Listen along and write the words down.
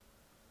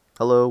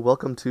Hello,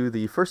 welcome to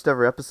the first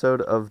ever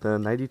episode of the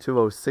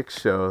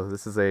 9206 show.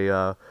 This is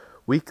a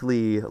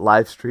weekly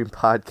live stream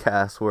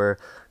podcast where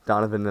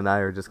Donovan and I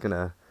are just going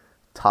to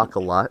talk a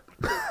lot.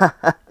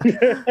 That's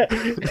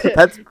We're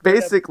gonna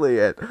basically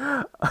it. we're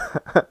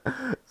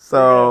gonna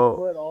So,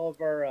 put all of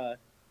our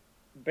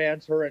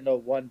banter into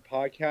one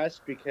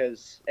podcast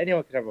because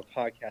anyone can have a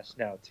podcast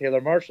now.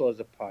 Taylor Marshall is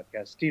a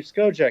podcast. Steve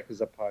Skojak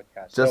is a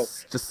podcast. So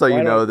just so you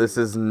why know, don't this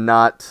we? is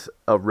not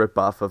a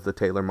ripoff of the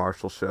Taylor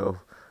Marshall show.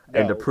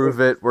 And to No, prove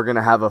it, we're going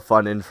to have a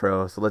fun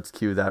intro. So let's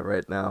cue that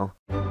right now.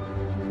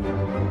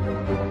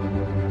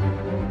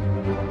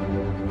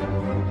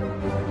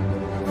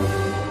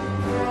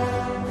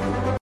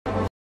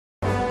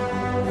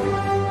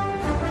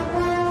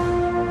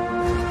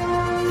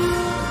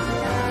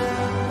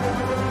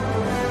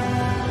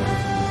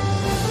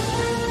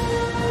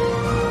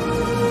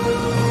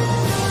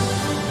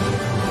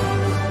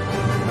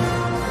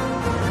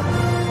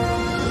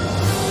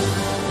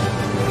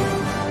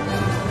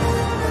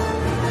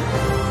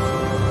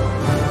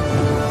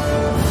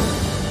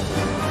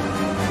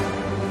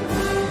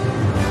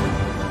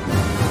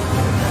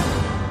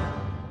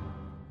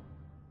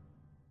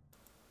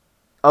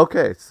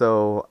 Okay,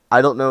 so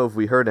I don't know if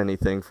we heard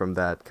anything from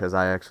that because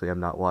I actually am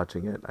not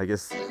watching it. I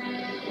guess.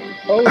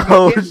 Oh, you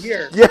Oh, can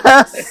hear.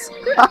 yes!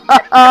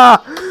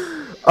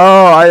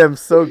 Oh, I am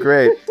so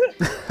great.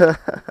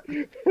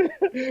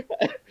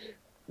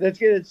 That's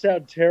gonna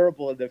sound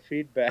terrible in the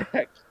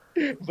feedback,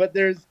 but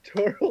there's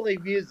totally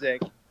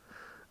music.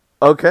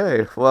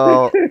 Okay,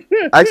 well,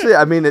 actually,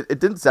 I mean, it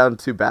didn't sound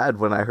too bad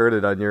when I heard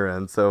it on your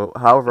end. So,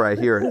 however I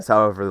hear it is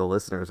however the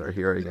listeners are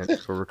hearing it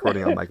 'cause we're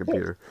recording on my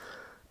computer.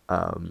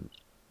 Um,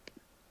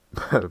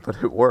 but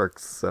it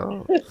works,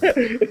 so.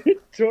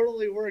 It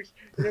totally works,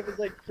 and it was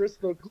like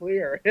crystal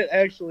clear. It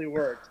actually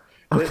worked.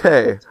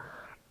 Okay.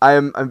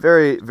 I'm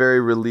very very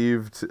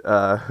relieved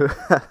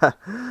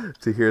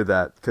to hear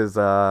that because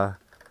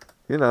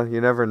you know you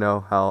never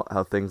know how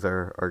things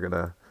are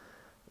gonna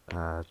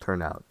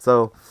turn out.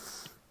 So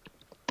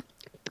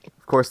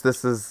of course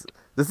this is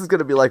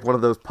gonna be like one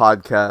of those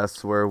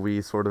podcasts where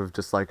we sort of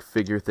just like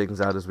figure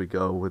things out as we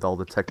go with all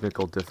the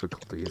technical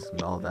difficulties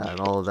and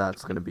all of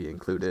that's gonna be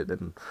included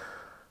and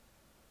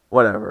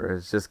whatever.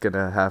 It's just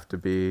gonna have to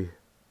be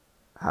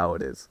how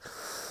it is.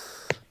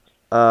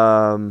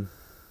 Um.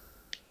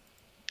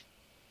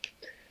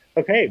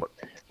 Okay.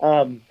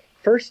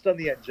 First on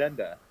the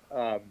agenda,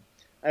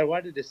 I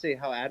wanted to say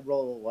how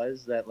admirable it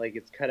was that like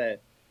it's kind of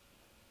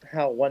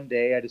how one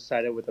day I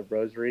decided with a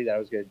rosary that I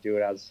was going to do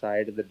it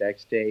outside, and the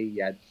next day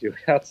you had to do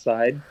it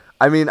outside.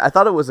 I mean, I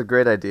thought it was a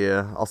great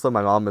idea. Also,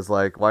 my mom is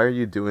like, "Why are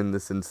you doing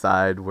this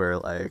inside where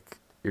like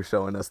you're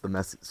showing us the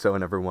messy,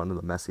 showing everyone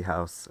the messy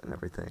house and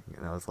everything?"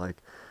 And I was like,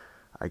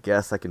 "I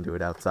guess I can do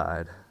it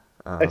outside."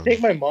 I think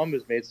Um, my mom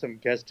has made some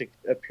guest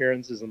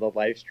appearances in the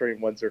live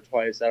stream once or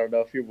twice. I don't know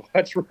if you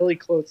watch really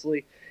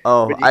closely,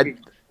 oh, but you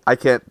can. I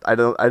can't, I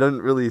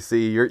don't really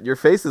see your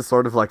face is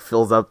sort of like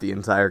fills up the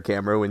entire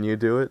camera when you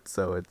do it,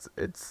 so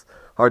it's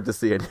hard to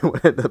see anyone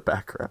in the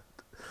background.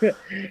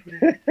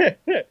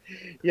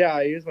 Yeah,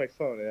 I use my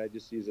phone and I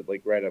just use it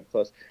like right up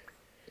close.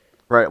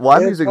 Right. Well, I'm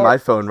And it's using my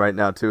hard phone right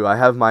now too. I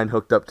have mine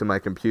hooked up to my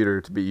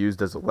computer to be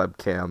used as a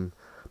webcam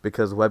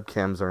because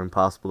webcams are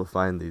impossible to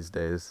find these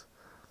days.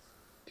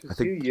 I because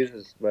who think.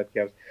 uses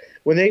webcams?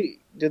 When they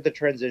did the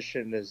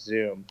transition to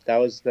Zoom, that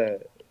was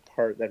the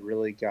part that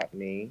really got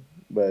me.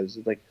 Was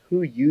like,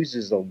 who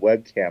uses a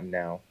webcam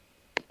now?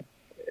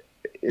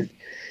 It,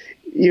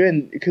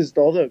 even because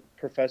all the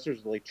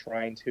professors are like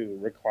trying to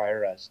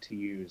require us to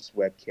use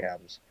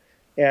webcams,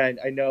 and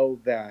I know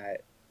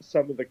that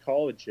some of the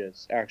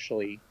colleges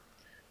actually,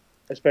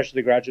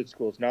 especially the graduate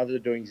schools, now that they're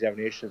doing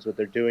examinations, what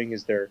they're doing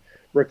is they're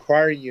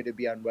requiring you to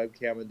be on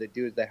webcam, and they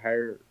do is they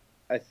hire,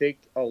 I think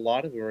a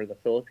lot of them are in the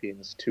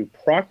Philippines, to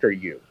proctor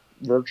you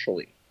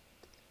virtually,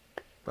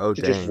 Oh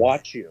to just dang.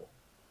 watch you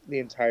the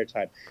entire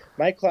time.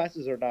 My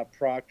classes are not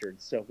proctored,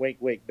 so wink,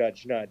 wink,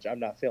 nudge, nudge. I'm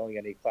not failing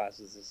any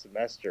classes this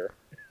semester.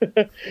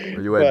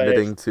 Are you But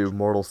admitting to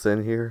mortal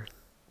sin here?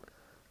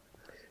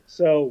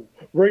 so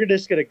we're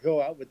just gonna go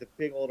out with the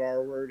big old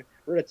R word.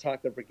 We're gonna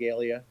talk the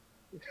regalia.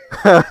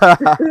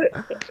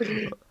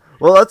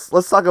 Well,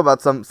 let's talk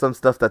about some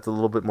stuff that's a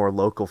little bit more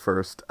local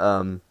first.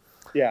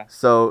 Yeah.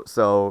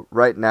 So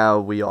right now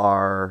we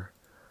are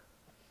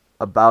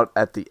about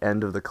at the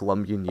end of the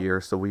Columbian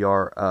year, so we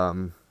are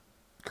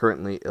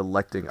currently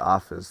electing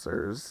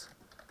officers,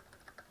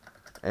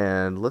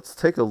 and let's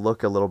take a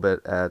look a little bit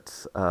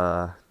at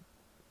the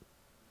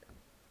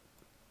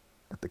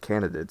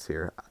candidates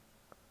here.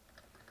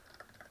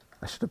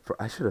 I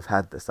should have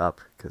had this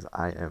up because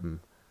I am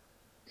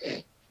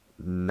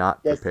not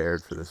Yes.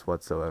 prepared for this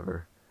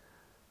whatsoever.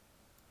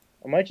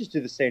 I might just do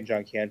the St.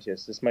 John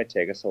Cantius. This might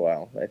take us a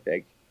while, I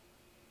think.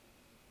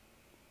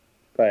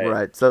 But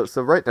Right. So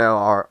right now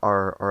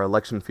our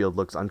election field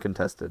looks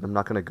uncontested. I'm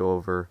not going to go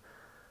over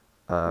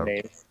uh,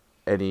 names.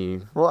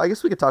 any. Well, I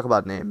guess we could talk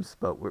about names,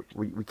 but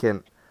we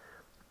can't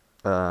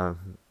uh,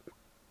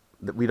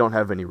 we don't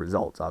have any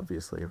results,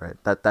 obviously, right?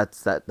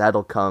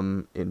 That'll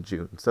come in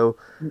June. So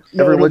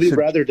No, it'll everyone be should.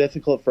 rather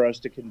difficult for us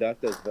to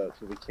conduct those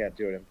votes if we can't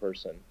do it in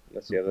person.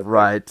 That's the other thing.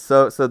 Right.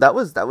 So that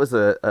was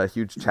a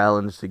huge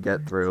challenge to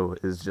get through.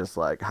 Is just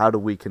like, how do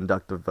we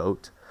conduct a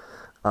vote?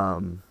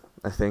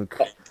 I think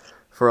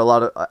for a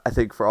lot of, I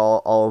think for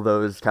all of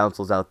those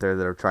councils out there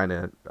that are trying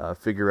to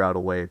figure out a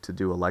way to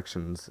do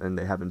elections and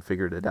they haven't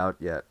figured it out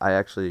yet, I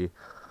actually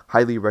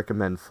highly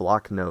recommend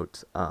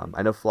Flocknote.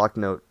 I know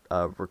Flocknote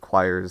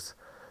requires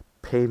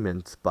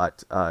payment,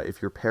 but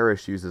if your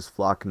parish uses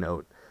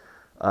Flocknote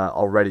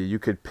already, you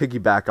could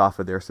piggyback off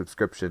of their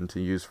subscription to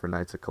use for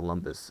Knights of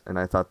Columbus, and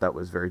I thought that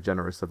was very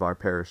generous of our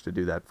parish to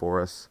do that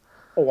for us.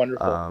 Oh,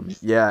 wonderful.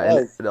 Yeah, and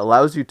Oh, it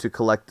allows you to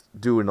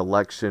do an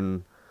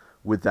election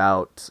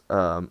without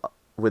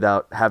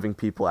without having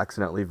people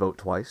accidentally vote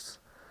twice.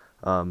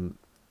 Um,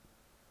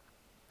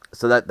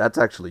 so that's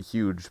actually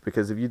huge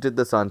because if you did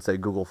this on, say,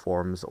 Google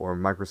Forms or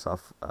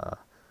Microsoft,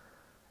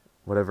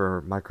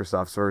 whatever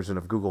Microsoft's version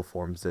of Google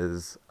Forms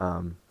is,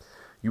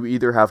 you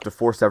either have to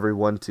force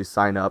everyone to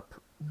sign up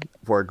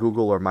for a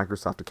Google or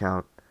Microsoft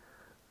account,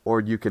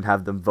 or you can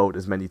have them vote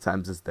as many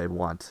times as they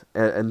want.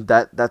 And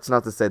that's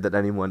not to say that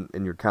anyone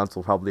in your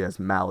council probably has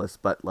malice,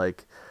 but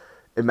like,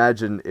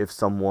 imagine if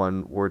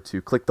someone were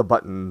to click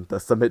the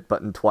submit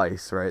button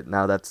twice, right?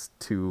 Now that's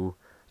two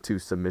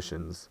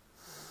submissions.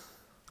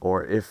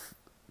 Or if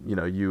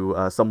you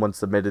someone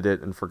submitted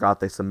it and forgot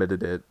they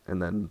submitted it,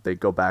 and then they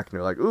go back and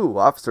they're like, "Ooh,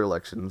 officer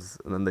elections,"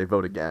 and then they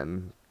vote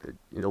again.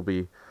 It'll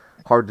be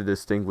hard to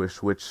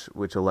distinguish which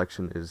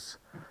election is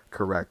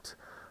correct.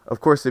 Of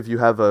course, if you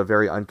have a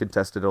very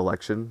uncontested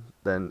election,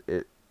 then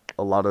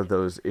a lot of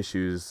those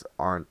issues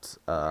aren't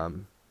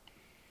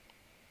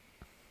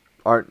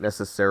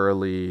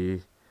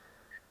necessarily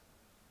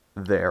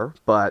there.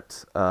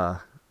 But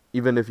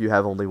even if you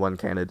have only one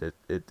candidate,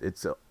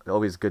 it's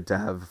always good to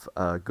have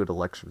good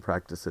election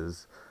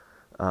practices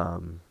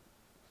um,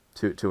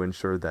 to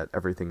ensure that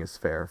everything is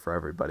fair for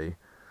everybody.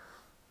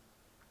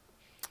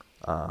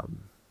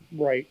 Um,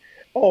 right.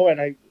 Oh,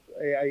 and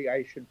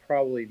I should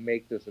probably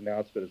make this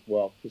announcement as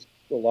well because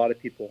a lot of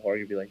people are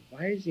going to be like,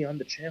 why is he on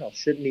the channel?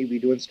 Shouldn't he be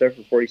doing stuff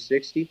for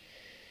 4060?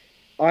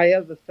 I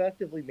have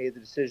effectively made the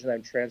decision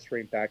I'm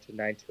transferring back to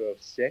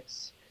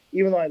 9206,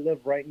 even though I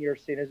live right near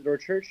St. Isidore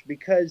Church,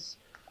 because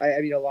I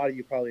mean, a lot of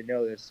you probably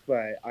know this,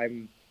 but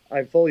I'm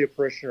fully a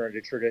parishioner at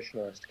a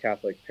traditionalist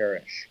Catholic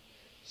parish.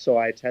 So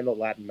I attend the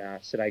Latin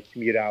Mass and I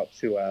commute out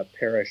to a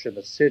parish in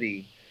the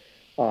city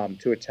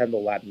to attend the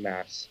Latin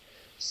Mass.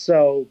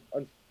 So,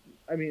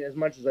 I mean, as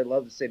much as I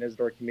love the St.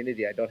 Isidore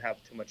community, I don't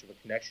have too much of a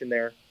connection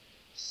there.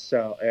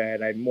 So,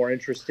 and I'm more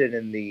interested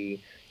in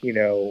you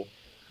know,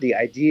 the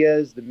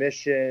ideas, the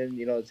mission,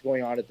 that's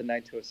going on at the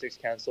 9206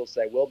 Council.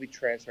 So I will be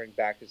transferring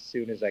back as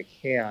soon as I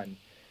can.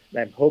 And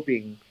I'm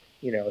hoping,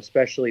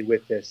 especially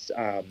with this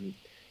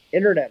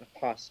internet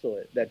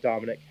apostolate that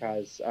Dominic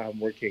has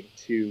working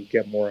to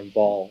get more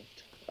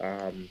involved,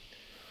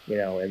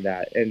 in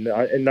that. And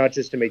not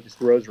just to make this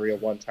rosary a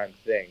one-time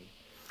thing,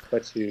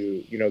 but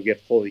to,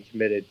 get fully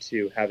committed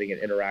to having an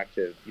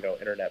interactive,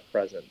 internet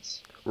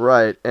presence.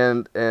 right,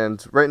 and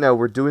right now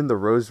we're doing the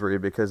rosary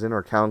because in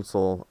our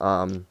council,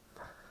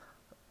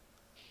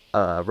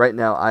 right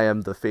now I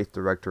am the faith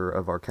director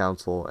of our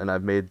council, and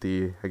I've made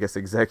the, I guess,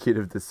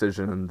 executive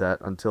decision that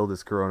until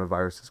this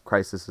coronavirus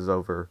crisis is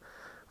over,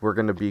 we're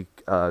going to be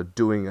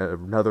doing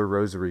another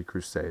rosary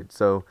crusade.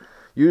 So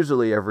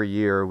usually every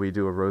year we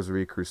do a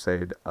rosary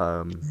crusade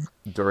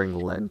during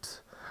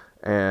Lent,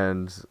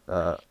 and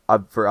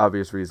for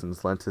obvious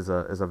reasons, Lent is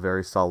a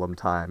very solemn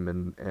time,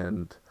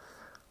 and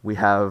we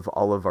have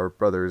all of our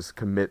brothers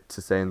commit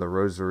to saying the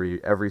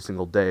rosary every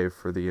single day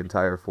for the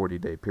entire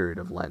 40-day period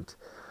of Lent.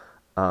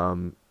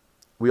 Um,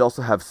 we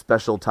also have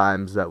special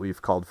times that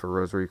we've called for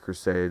rosary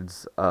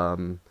crusades,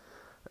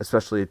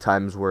 especially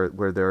times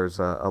where there's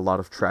a lot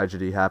of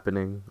tragedy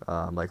happening.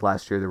 Like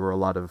last year, there were a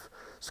lot of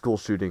school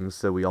shootings,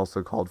 so we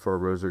also called for a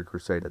rosary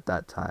crusade at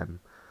that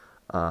time.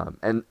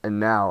 And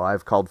now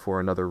I've called for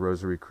another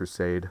rosary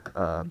crusade,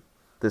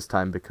 this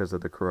time because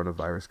of the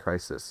coronavirus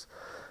crisis.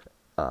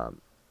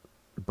 Um,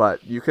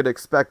 but you could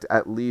expect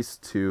at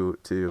least to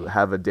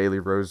have a daily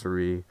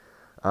rosary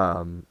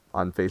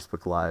on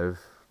Facebook Live,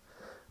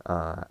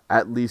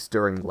 at least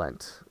during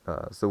Lent.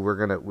 So we're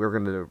gonna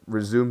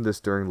resume this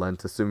during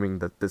Lent, assuming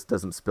that this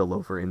doesn't spill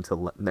over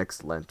into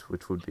next Lent,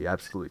 which would be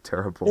absolutely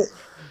terrible.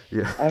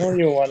 Yeah, I don't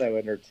even want to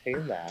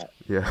entertain that.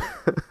 yeah.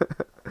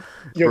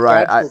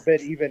 Right. God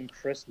forbid even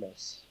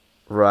Christmas.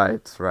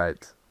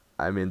 Right.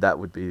 I mean, that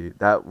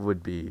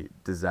would be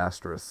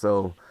disastrous.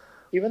 So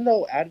Even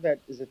though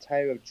Advent is a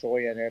time of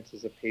joy and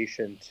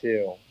anticipation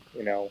too,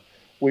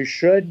 we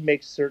should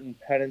make certain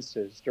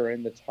penances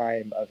during the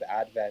time of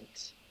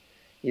Advent,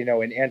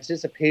 in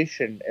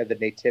anticipation of the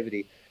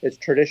Nativity. It's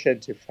tradition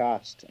to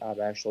fast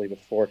actually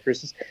before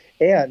Christmas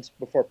and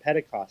before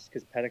Pentecost,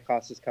 because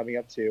Pentecost is coming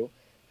up too.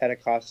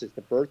 Pentecost is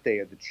the birthday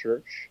of the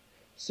church.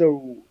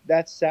 So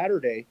that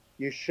Saturday,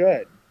 you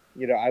should,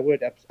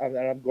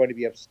 I'm going to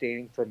be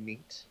abstaining from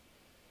meat.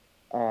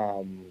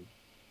 Um,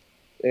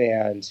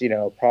 and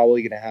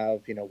probably gonna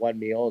have one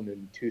meal and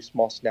then two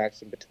small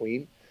snacks in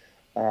between,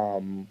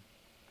 um,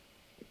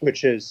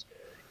 which is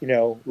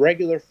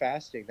regular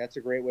fasting. That's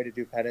a great way to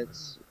do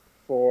penance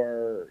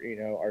for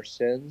our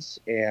sins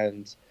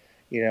and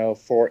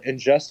for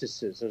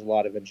injustices. There's a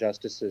lot of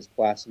injustices,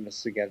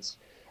 blasphemous against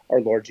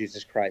our Lord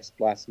Jesus Christ,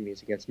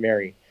 blasphemies against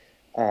Mary,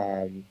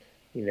 um,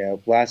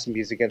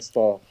 blasphemies against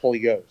the Holy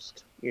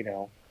Ghost.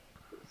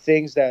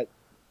 Things that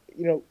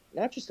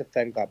not just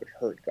offend God but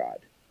hurt God.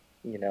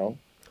 You know,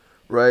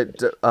 Right.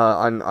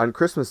 On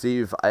Christmas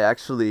Eve, I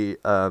actually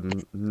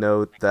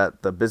note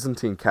that the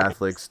Byzantine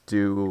Catholics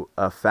do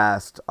a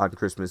fast on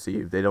Christmas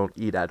Eve. They don't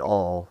eat at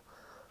all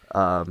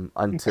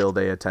until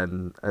they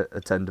attend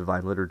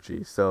Divine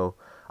Liturgy. So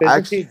I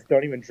actually, Byzantines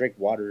don't even drink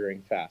water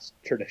during fast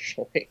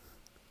traditionally.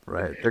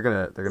 right, they're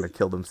gonna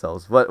kill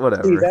themselves. But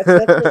See, whatever.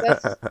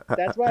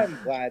 that's why I'm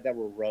glad that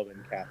we're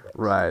Roman Catholics.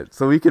 Right.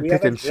 So we could We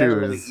have pick it and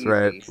generally choose,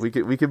 right? easy We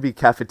could be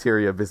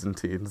cafeteria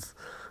Byzantines.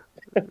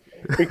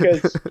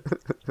 because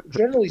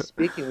generally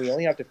speaking, we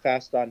only have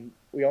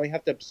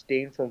to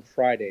abstain from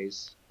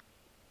Fridays,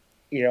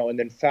 and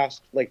then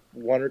fast like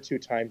one or two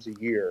times a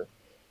year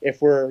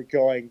if we're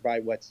going by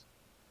what's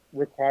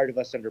required of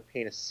us under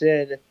pain of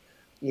sin.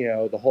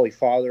 The Holy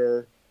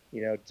Father,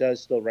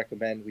 does still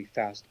recommend we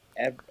fast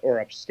or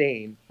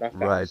abstain, not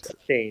fast, Right.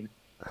 abstain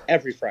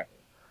every Friday.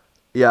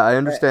 Yeah, I Uh,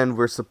 understand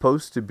we're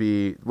supposed to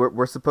be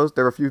we're supposed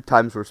there are a few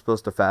times we're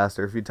supposed to fast,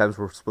 there are a few times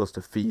we're supposed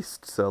to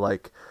feast. So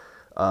like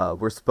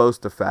we're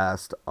supposed to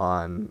fast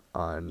on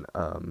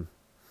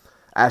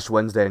Ash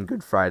Wednesday and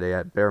Good Friday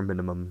at bare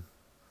minimum.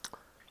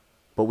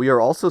 But we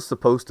are also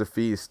supposed to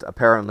feast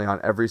apparently on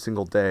every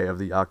single day of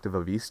the octave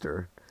of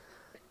Easter.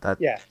 That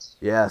yes.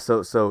 yeah,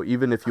 so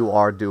even if you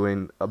are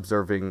doing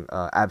observing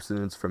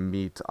abstinence from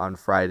meat on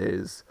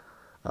Fridays,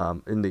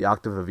 in the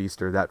octave of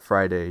Easter that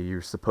Friday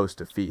you're supposed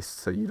to feast,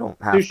 so you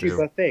don't have Sushi to.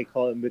 buffet,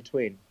 call it in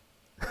between.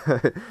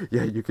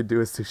 Yeah, you could do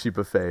a sushi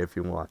buffet if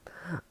you want.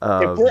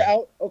 If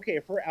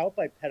we're out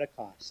by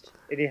Pentecost,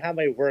 and you have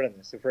my word on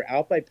this, if we're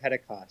out by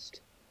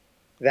Pentecost,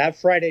 that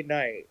Friday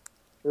night,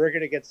 we're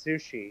gonna get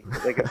sushi,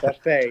 like a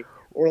buffet,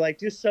 or like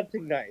do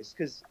something nice,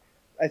 because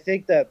I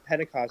think the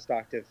Pentecost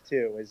octave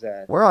too is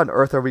a Where on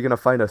earth are we gonna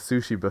find a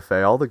sushi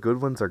buffet? All the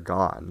good ones are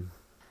gone.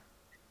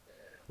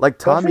 Like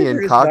Tommy buffets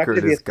are and just not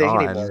gonna Concord be a is thing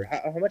anymore.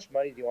 gone. How much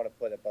money do you want to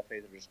put at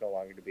buffets that are just no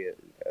longer to be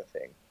a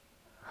thing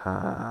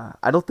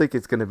I don't think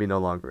it's gonna be no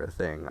longer a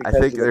thing. I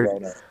because think of the they're.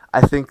 Rona?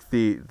 I think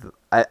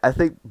I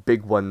think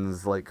big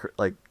ones like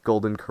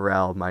Golden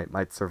Corral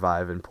might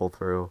survive and pull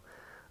through.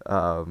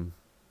 Um,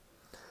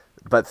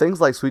 but things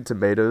like Sweet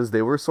Tomatoes,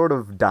 they were sort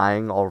of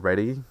dying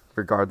already,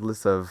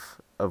 regardless of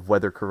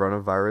whether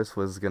coronavirus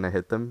was gonna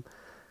hit them,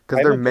 I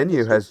because their haven't been to menu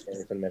Sweet has,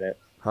 Tomatoes in a minute.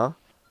 huh?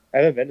 I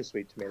haven't been to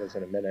Sweet Tomatoes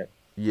in a minute.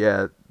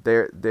 Yeah,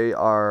 they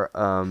are.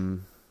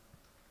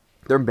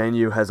 Their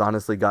menu has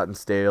honestly gotten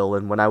stale.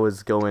 And when I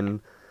was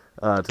going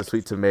to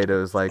Sweet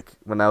Tomatoes, like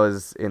when I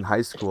was in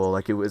high school,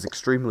 like it was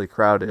extremely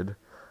crowded.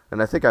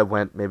 And I think I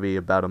went maybe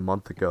about a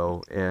month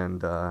ago,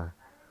 and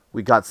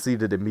we got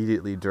seated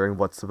immediately during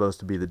what's supposed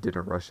to be the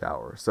dinner rush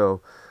hour.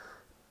 So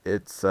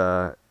it's,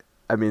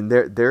 I mean,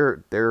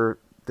 their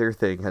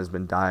thing has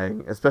been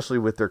dying, especially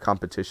with their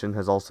competition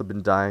has also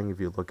been dying. If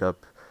you look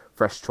up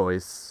Fresh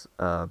Choice,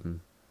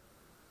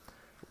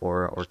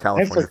 or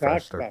I California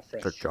forgot Fresh, about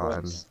they're Fresh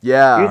gone. Choice.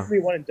 There used Yeah, to be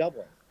one in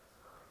Dublin.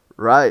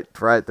 right,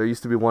 right. There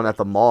used to be one at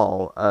the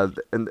mall,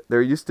 and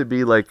there used to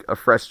be like a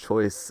Fresh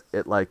Choice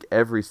at like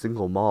every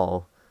single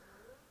mall.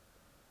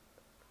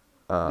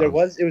 Um, It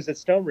was at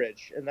Stone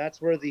Ridge, and yep.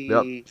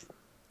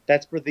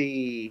 that's where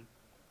the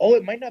oh,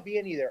 it might not be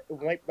any there.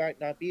 It might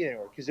not be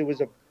anywhere because it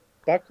was a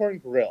Buckhorn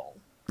Grill.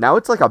 Now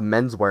it's like a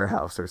Men's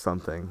Warehouse or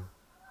something.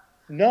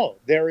 No,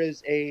 there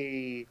is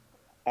a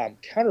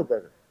Counter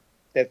Burger.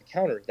 They have the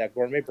Counter, that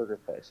gourmet burger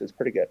place. It's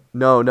pretty good.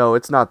 No, no,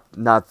 it's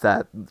not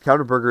that.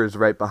 Counter Burger is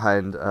right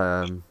behind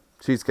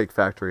Cheesecake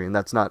Factory, and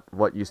that's not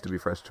what used to be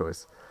Fresh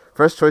Choice.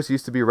 Fresh Choice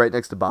used to be right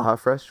next to Baja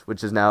Fresh,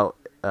 which is now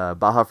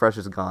Baja Fresh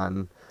is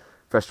gone.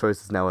 Fresh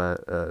Choice is now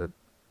a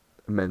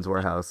Men's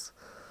Warehouse.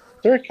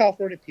 Is there a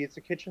California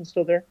Pizza Kitchen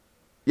still there?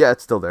 Yeah,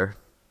 it's still there.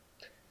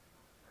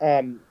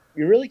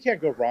 You really can't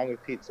go wrong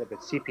with pizza,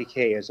 but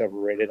CPK is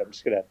overrated. I'm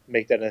just gonna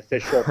make that an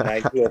official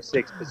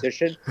 9206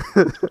 position.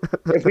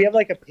 If we have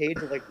like a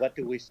page of like what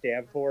do we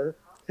stand for,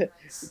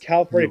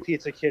 California You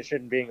Pizza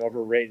Kitchen being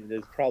overrated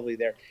is probably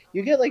there.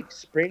 You get like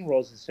spring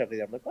rolls and stuff like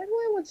that. I'm like, why do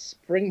I want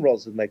spring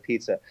rolls with my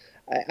pizza?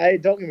 I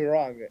don't get me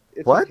wrong.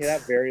 If you what? can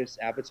have various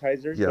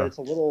appetizers, but Yeah. it's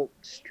a little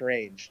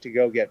strange to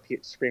go get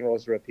spring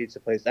rolls from a pizza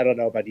place. I don't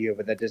know about you,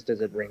 but that just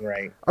doesn't ring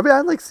right. I mean,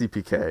 I like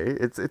CPK.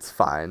 It's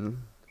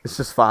fine. It's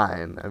just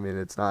fine. I mean,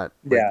 it's not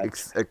like Yeah,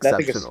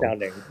 nothing exceptional.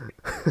 astounding.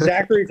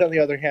 Zachary's, on the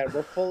other hand,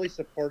 we're fully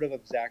supportive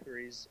of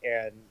Zachary's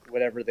and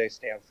whatever they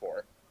stand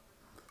for.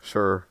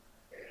 Sure.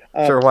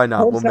 Um, Sure, why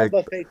not? We'll Hometown make.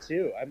 buffet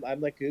too.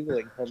 I'm like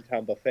googling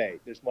hometown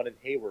buffet. There's one in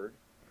Hayward,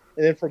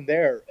 and then from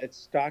there it's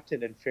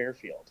Stockton and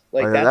Fairfield. Oh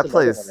Like yeah, that's that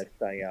another one place. that's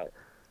dying out.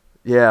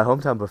 Yeah,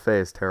 hometown buffet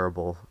is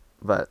terrible.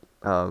 But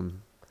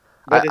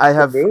But I it's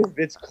the have. move.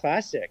 It's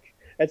classic.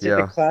 That's like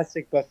the Yeah.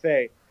 classic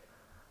buffet.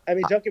 I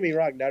mean, don't get me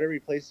wrong. Not every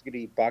place is going to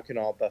be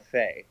Bacchanal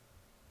buffet.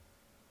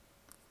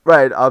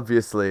 Right,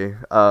 obviously.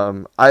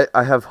 I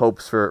have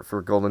hopes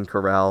for Golden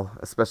Corral,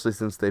 especially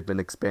since they've been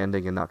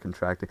expanding and not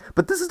contracting.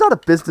 But this is not a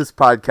business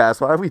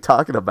podcast. Why are we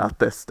talking about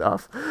this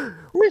stuff?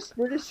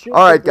 We're just shooting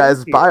All the right, breeze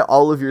guys, buy here.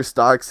 all of your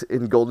stocks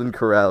in Golden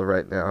Corral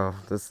right now.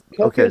 This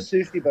Tokyo okay.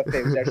 Sushi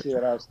Buffet was actually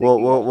what I was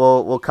thinking of.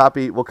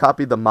 We'll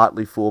copy the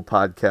Motley Fool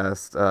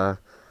podcast.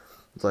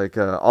 It's like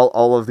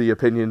all of the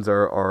opinions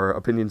are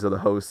opinions of the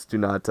hosts. Do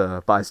not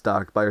buy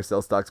or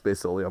sell stocks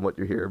based solely on what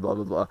you hear. Blah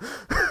blah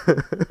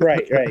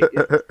Right, right.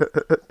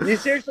 blah. You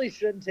seriously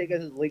shouldn't take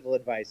us as legal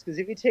advice, because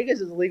if you take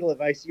us as legal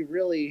advice, you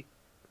really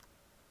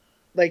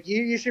like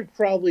you should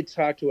probably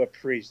talk to a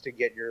priest to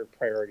get your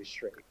priorities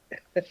straight.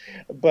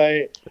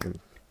 But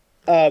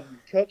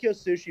Tokyo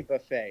Sushi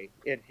Buffet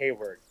in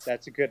Hayward,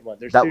 that's a good one.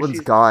 Their That one's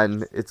sushi.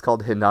 gone. It's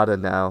called Hinata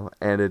now,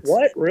 and it's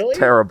What, really?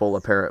 terrible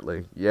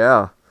apparently.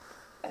 Yeah.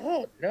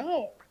 Oh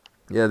no.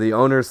 Yeah, the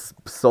owners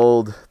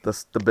sold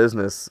the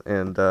business,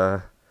 and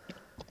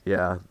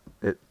yeah,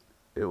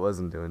 it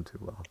wasn't doing too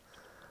well.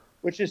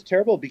 Which is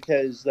terrible,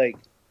 because like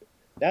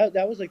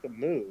that was like the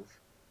move.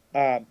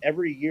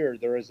 Every year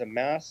there is a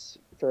mass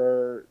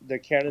for the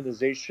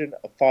canonization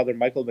of Father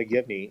Michael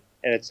McGivney,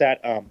 and it's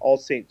at All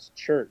Saints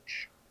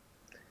Church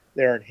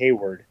there in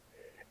Hayward.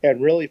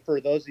 And really,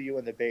 for those of you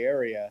in the Bay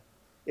Area,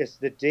 it's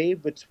the day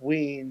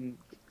between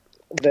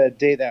the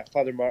day that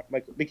Father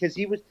Michael, because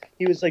he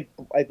was like,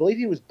 I believe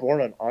he was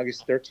born on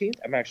August 13th.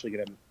 I'm actually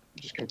gonna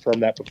just confirm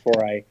that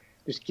before I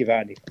just give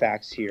out any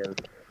facts here.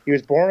 He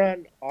was born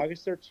on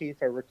August 13th, if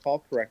I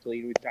recall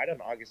correctly. He died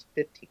on August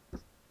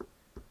 15th.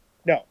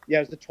 No, yeah,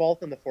 it was the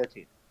 12th and the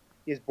 14th.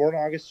 He was born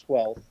August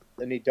 12th,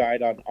 and he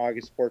died on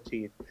August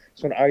 14th.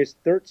 So on August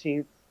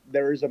 13th,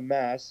 there is a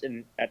mass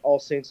at All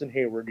Saints in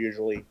Hayward,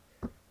 usually,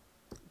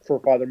 for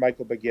Father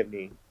Michael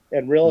McGivney.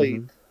 And really,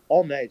 Hmm.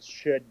 all nights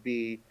should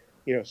be,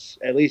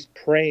 at least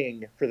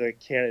praying for the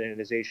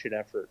canonization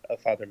effort of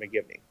Father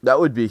McGivney. That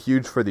would be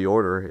huge for the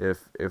order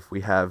if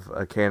we have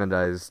a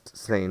canonized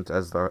saint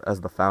as the As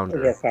our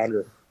founder.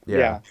 founder. Yeah.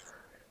 Yeah.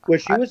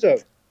 Which he I, was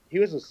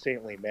a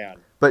saintly man.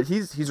 but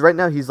he's right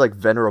now he's like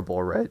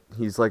venerable, right?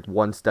 He's like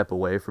one step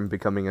away from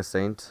becoming a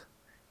saint.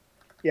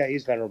 Yeah,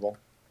 he's venerable.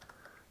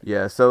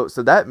 Yeah, so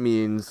that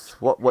means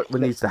what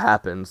needs to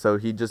happen? So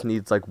he just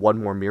needs like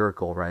one more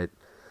miracle, right?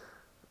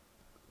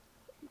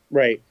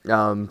 Right.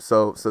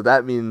 So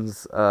that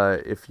means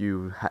if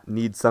you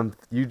need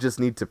you just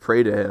need to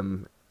pray to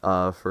him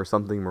for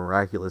something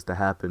miraculous to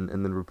happen,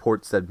 and then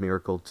report said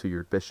miracle to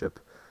your bishop,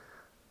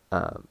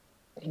 uh,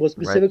 Well, right?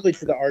 specifically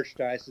to the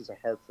Archdiocese of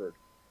Hartford.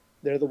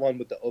 They're the one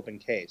with the open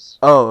case.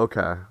 Oh,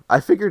 okay. I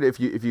figured if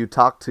you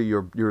talk to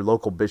your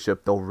local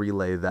bishop, they'll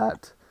relay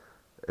that,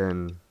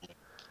 and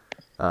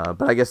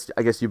but I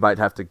guess you might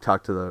have to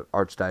talk to the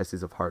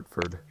Archdiocese of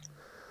Hartford.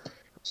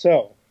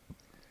 So,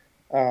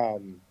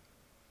 um,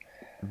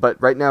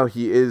 But right now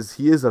he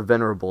is a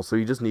venerable, so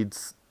he just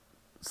needs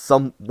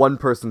one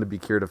person to be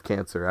cured of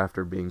cancer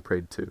after being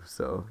prayed to.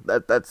 So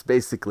that's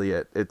basically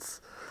it.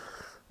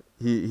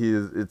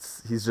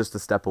 He's just a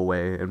step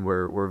away, and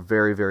we're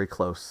very very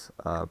close.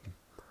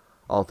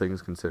 All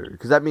things considered,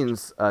 because that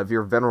means if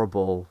you're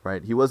venerable,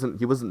 right? He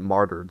wasn't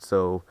martyred,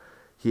 so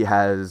he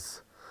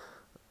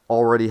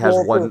already has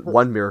well,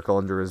 one miracle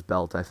under his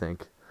belt, I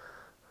think.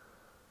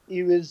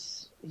 he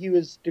was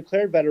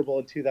declared venerable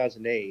in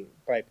 2008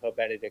 by Pope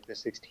Benedict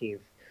XVI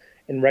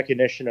in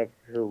recognition of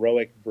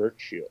heroic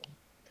virtue.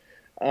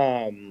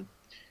 Um,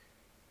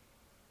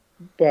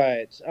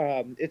 but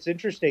it's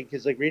interesting,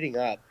 because like reading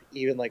up,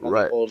 even like on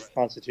the Right. old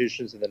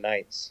constitutions of the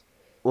knights.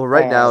 Well,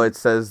 right now Um, it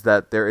says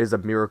that there is a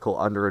miracle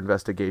under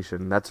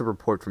investigation. That's a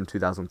report from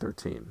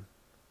 2013.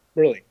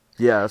 really,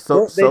 Yeah, so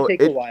well, they so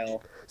take a it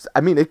while.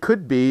 I mean, it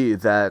could be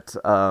that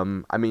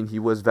I mean, he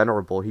was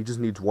venerable. He just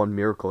needs one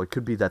miracle. It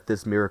could be that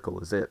this miracle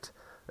is it.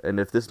 And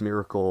if this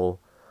miracle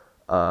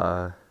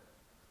uh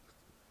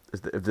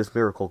if this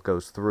miracle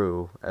goes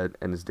through and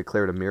is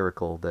declared a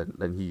miracle,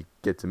 then he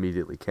gets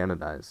immediately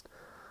canonized.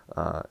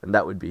 And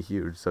that would be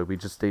huge. So we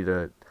just need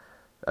to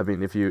I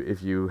mean, if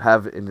you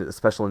have a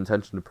special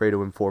intention to pray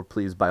to him for,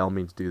 please by all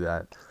means do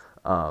that.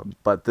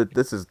 But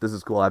this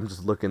is cool. I'm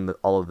just looking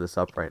all of this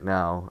up right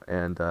now,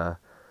 and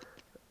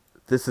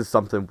this is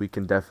something we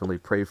can definitely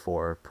pray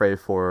for. Pray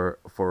for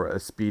a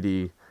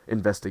speedy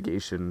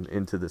investigation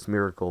into this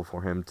miracle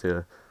for him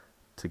to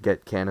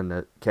get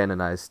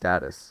canonized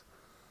status.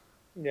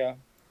 Yeah,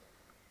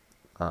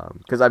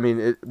 Because I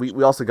mean,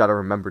 we also got to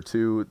remember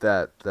too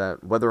that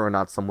whether or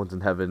not someone's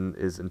in heaven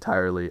is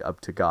entirely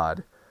up to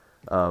God.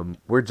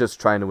 We're just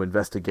trying to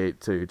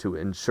investigate to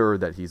ensure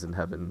that he's in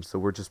heaven. So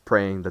we're just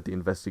praying that the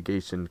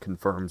investigation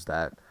confirms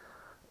that.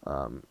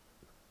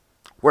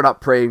 We're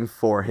not praying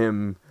for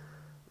him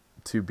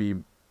to be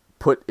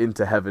put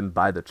into heaven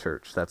by the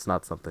church. That's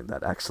not something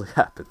that actually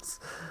happens.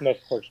 no, of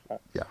course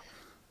not. Yeah.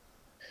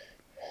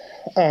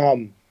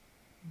 Um,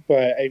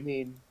 but I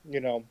mean,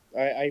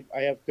 I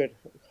have good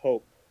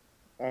hope.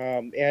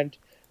 And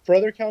for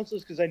other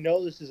councils, because I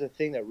know this is a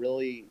thing that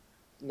really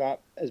not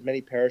as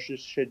many parishes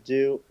should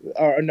do,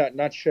 or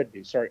not should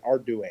do. Sorry, are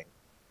doing.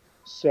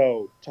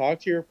 So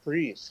talk to your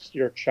priest,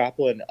 your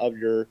chaplain of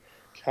your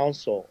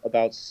council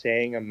about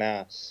saying a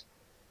mass.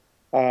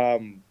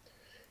 Um,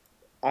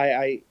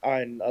 I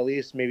on at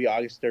least maybe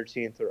August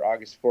 13th or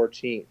August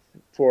 14th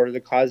for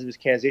the cause of his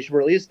canonization,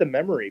 or at least the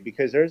memory,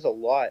 because there's a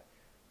lot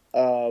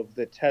of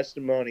the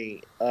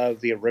testimony of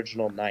the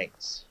original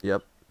knights.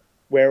 Yep.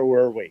 Where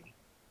were we?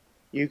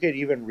 You could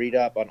even read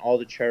up on all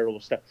the charitable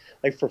stuff.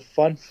 Like for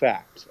fun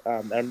fact,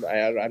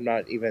 I'm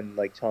not even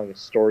like telling a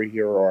story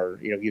here or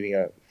giving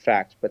a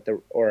fact, but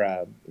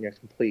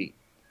complete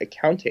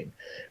accounting.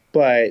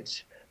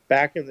 But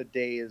back in the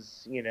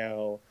days,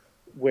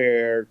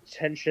 where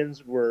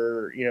tensions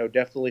were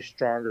definitely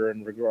stronger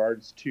in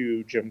regards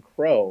to Jim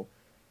Crow,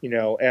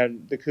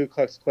 and the Ku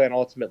Klux Klan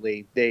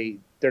ultimately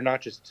they're not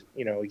just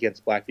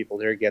against black people,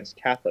 they're against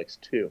Catholics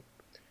too.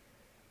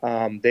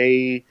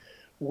 They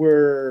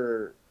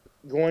were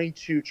going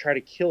to try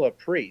to kill a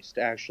priest,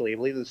 actually. I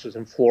believe this was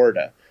in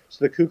Florida.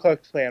 So the Ku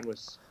Klux Klan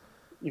was,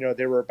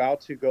 they were about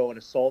to go and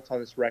assault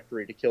on this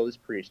rectory to kill this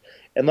priest.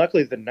 And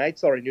luckily the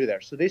knights already knew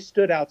that. So they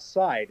stood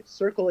outside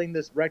circling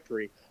this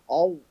rectory,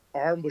 all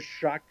armed with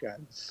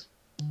shotguns,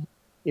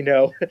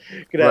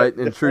 Right,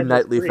 in true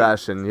knightly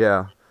fashion,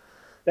 yeah.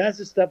 That's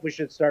the stuff we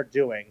should start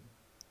doing.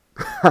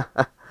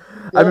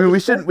 I mean, we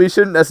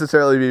shouldn't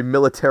necessarily be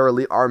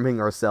militarily arming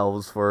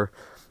ourselves for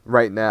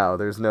right now.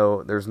 There's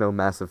no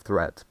massive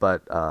threat,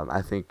 but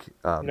I think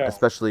No.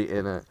 especially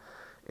in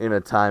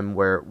a time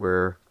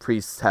where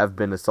priests have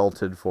been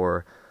assaulted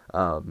for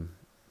well,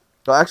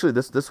 actually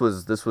this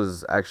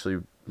was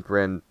actually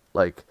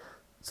like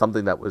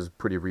something that was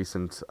pretty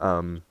recent.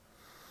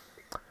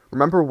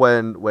 Remember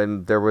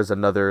when there was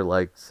another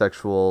like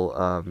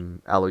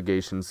sexual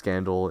allegation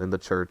scandal in the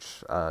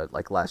church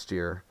like last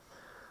year?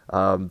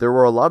 There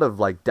were a lot of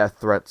like death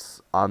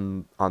threats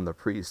on the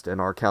priest,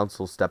 and our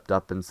council stepped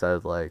up and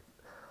said like,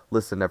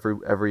 listen,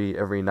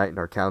 every night in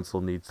our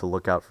council needs to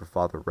look out for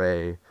Father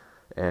Ray,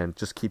 and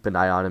just keep an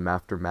eye on him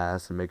after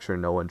mass and make sure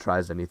no one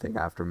tries anything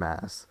after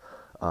mass.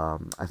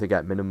 I think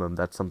at minimum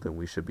that's something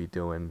we should be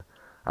doing.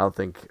 I don't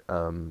think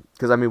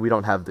because I mean we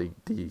don't have the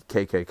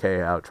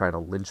KKK out trying to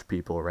lynch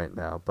people right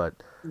now,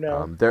 but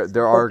No.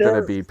 there are going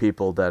to be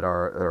people that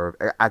are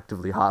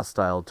actively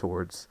hostile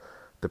towards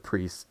the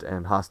priest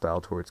and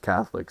hostile towards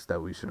Catholics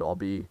that we should all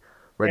be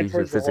ready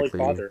to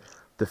physically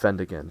defend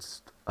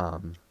against.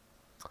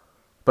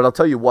 But I'll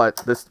tell you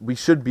what, we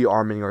should be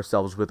arming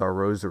ourselves with our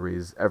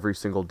rosaries every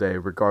single day,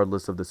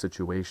 regardless of the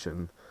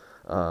situation.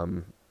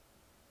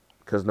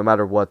 Because no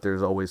matter what,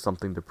 there's always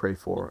something to pray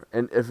for.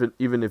 And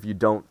even if you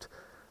don't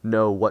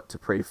know what to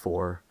pray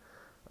for,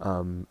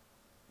 God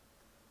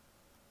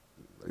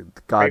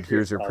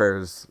hears your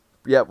prayers.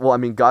 Yeah, well, I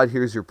mean, God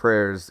hears your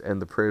prayers, and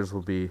the prayers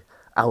will be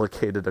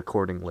allocated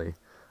accordingly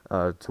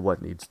to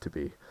what needs to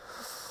be.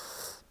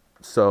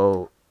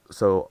 So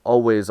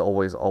always,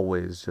 always,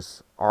 always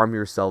just arm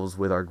yourselves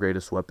with our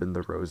greatest weapon,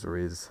 the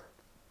rosaries.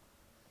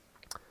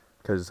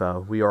 Because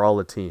we are all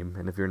a team,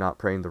 and if you're not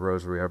praying the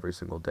rosary every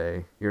single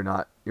day, you're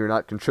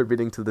not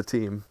contributing to the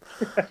team.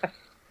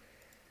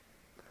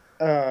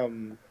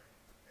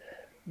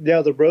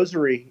 Now the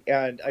rosary,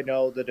 and I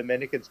know the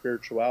Dominican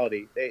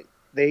spirituality,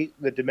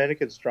 the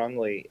Dominicans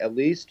strongly at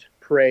least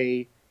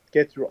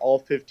get through all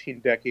 15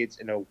 decades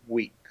in a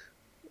week,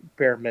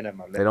 bare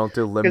minimum. They don't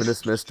do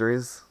luminous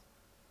mysteries.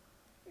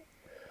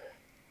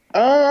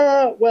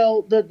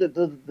 Well,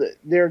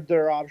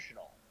 they're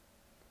optional.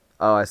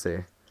 Oh, I see.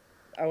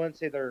 I wouldn't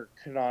say they're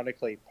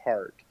canonically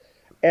part,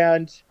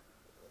 and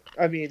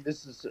I mean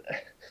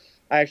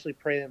I actually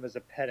pray them as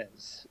a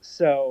penance.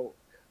 So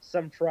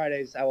some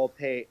Fridays I'll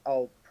pray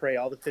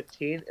all the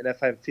 15, and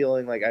if I'm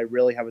feeling like I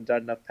really haven't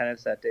done enough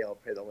penance that day, I'll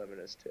pray the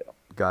luminous too.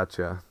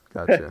 Gotcha.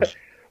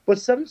 But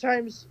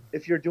sometimes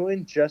if you're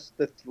doing just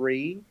the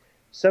 3,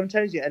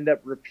 sometimes you end up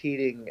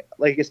repeating,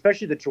 like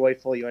especially the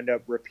joyful, you end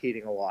up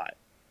repeating a lot.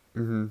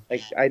 Mm-hmm.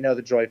 Like I know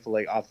the joyful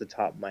like off the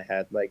top of my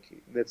head,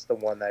 like that's the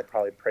one that I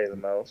probably pray the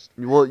most.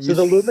 Well, so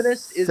the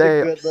luminous is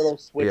a good little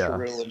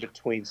switcheroo in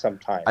between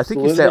sometimes. I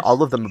think you say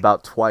all of them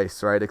about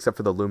twice, right? Except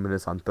for the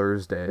luminous on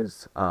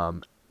Thursdays.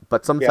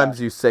 But sometimes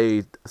you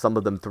say some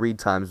of them 3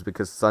 times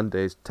because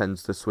Sundays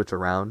tends to switch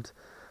around.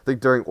 I think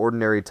during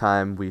ordinary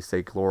time we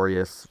say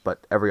glorious,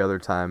 but every other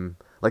time,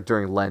 like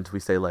during Lent,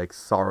 we say like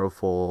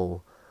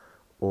sorrowful,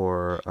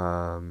 or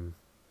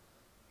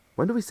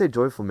when do we say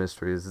joyful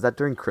mysteries? Is that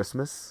during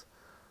Christmas?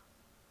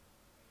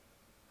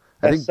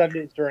 I think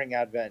Sundays during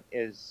Advent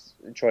is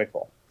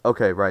joyful.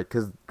 Okay, right,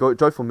 because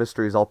joyful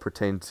mysteries all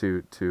pertain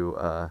to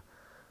the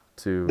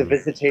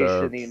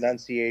visitation, the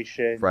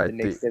Annunciation, right,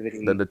 the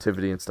Nativity, the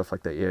Nativity and stuff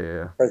like that.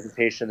 Yeah.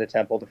 Presentation in the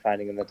temple, the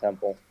finding in the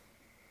temple.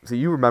 So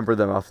you remember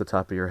them off the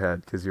top of your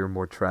head because you're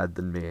more trad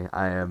than me.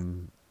 I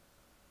am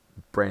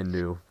brand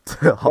new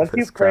to all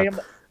this crap.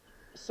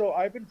 So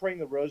I've been praying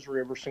the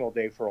Rosary every single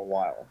day for a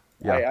while.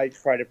 Yeah. I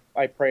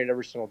pray it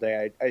every single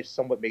day. I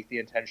somewhat make the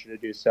intention to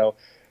do so.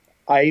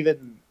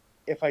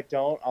 If I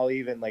don't, I'll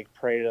even like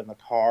pray it in the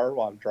car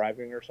while I'm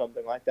driving or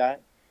something like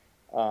that.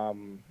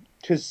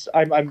 because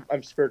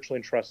I'm spiritually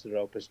entrusted at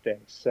Opus Dei,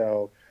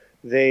 so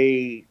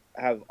they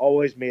have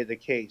always made the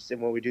case.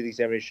 And when we do the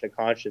examination of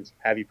conscience,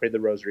 have you prayed the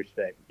Rosary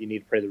today? You need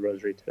to pray the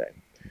Rosary today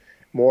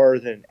more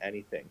than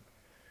anything.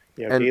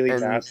 Daily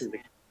And mass is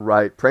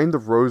right, praying the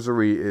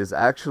rosary is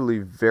actually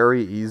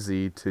very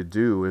easy to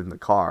do in the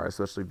car,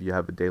 especially if you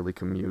have a daily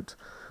commute.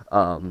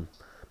 Um,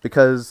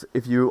 because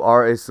if you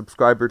are a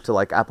subscriber to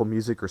like Apple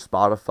Music or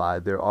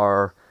Spotify, there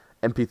are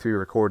MP3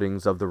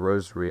 recordings of the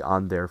rosary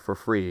on there for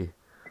free.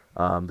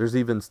 There's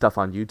even stuff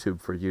on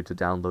YouTube for you to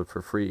download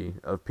for free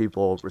of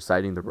people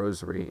reciting the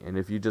rosary, and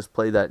if you just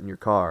play that in your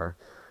car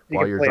you while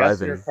can you're play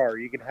us in your driving, car.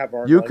 You can have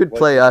our you like could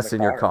play voices in the us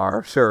in your car.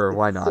 car, sure,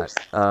 why not?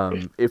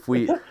 If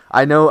we,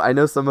 I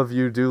know some of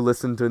you do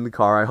listen to in the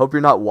car. I hope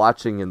you're not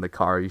watching in the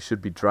car. You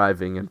should be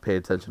driving and pay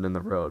attention in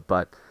the road.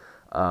 But,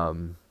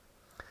 um,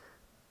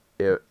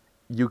 it,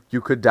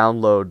 you could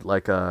download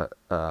like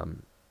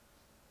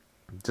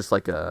just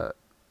like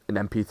an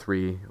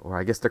MP3, or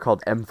I guess they're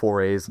called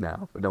M4As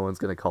now, but no one's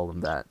gonna call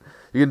them that.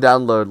 You can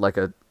download like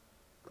an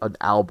An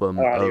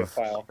album audio of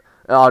file.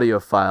 an audio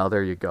file.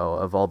 There you go,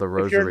 of all the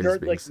If you're a rosaries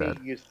nerd being like me, said.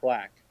 you use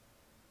FLAC.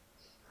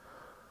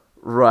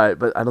 Right,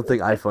 but I don't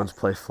think iPhones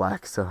play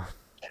FLAC, so.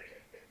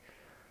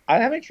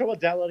 I'm having trouble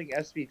downloading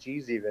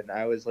SVGs. Even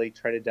I was like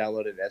trying to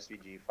download an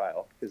SVG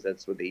file because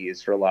that's what they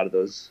use for a lot of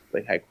those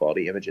like high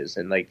quality images,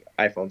 and like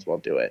iPhones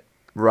won't do it.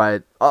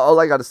 Right. All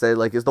I gotta say,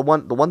 like, is the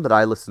one that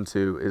I listen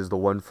to is the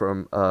one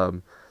from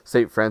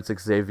St.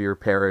 Francis Xavier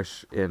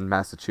Parish in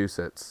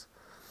Massachusetts.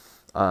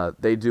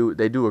 They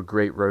do a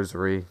great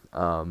rosary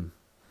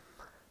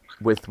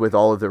with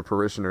all of their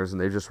parishioners,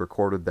 and they just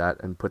recorded that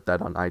and put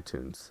that on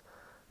iTunes.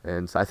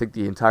 And so I think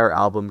the entire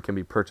album can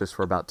be purchased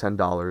for about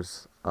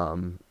 $10.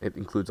 It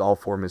includes all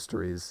four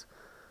mysteries.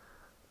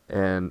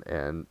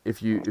 And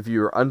if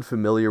you're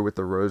unfamiliar with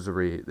the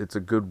rosary, it's a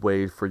good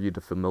way for you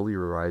to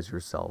familiarize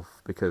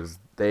yourself, because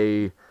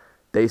they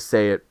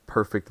say it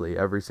perfectly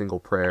every single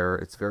prayer.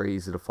 It's very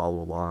easy to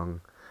follow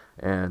along.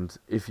 And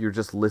if you're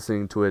just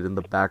listening to it in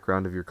the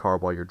background of your car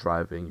while you're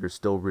driving, you're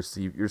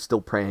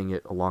still praying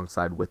it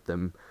alongside with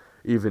them,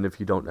 even if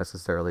you don't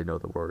necessarily know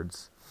the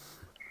words.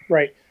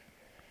 Right.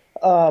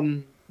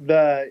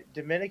 The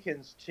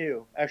Dominicans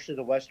too. Actually,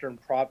 the Western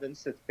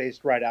Province that's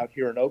based right out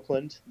here in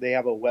Oakland. They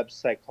have a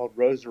website called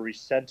Rosary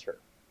Center,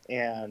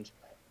 and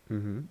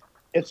Mm-hmm.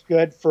 it's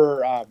good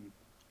for.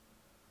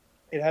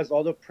 It has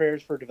all the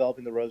prayers for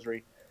developing the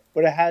Rosary,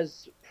 but it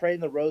has praying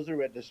the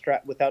Rosary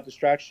without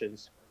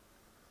distractions.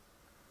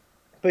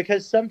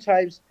 Because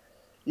sometimes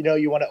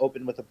you want to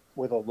open with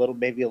a little,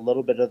 maybe a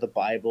little bit of the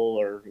Bible,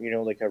 or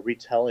like a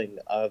retelling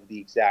of the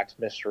exact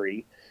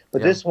mystery.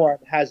 But Yeah. this one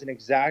has an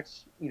exact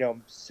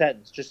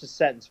sentence, just a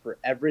sentence for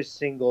every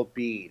single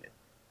bead.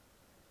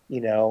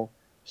 you know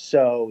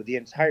so the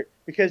entire,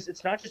 because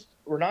it's not just,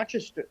 we're not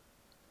just,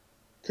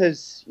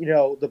 because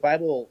the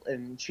Bible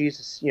and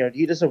Jesus,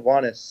 he doesn't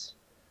want us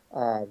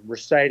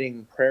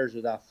reciting prayers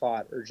without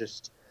thought, or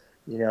just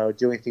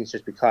doing things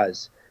just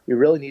because. We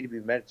really need to be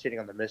meditating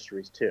on the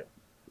mysteries too.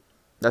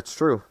 That's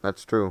true.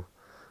 That's true.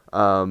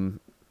 Um,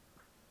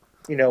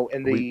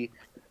 In we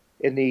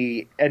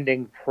the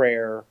ending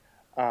prayer,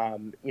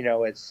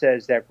 it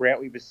says that, grant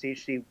we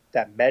beseech thee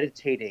that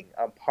meditating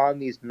upon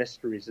these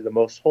mysteries of the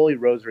most holy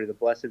Rosary of the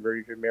Blessed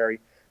Virgin Mary,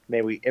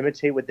 may we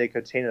imitate what they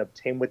contain and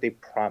obtain what they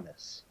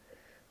promise.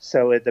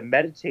 So the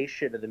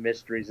meditation of the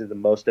mysteries is the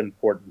most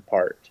important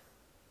part.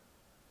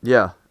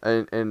 Yeah,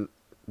 and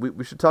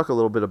we should talk a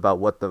little bit about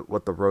what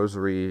the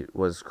rosary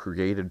was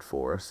created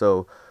for.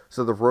 So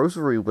the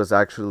rosary was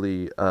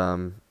actually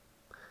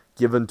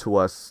given to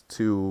us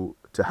to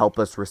help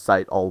us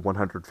recite all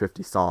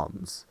 150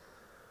 psalms,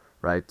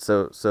 right?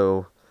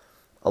 So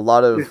a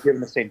lot It was of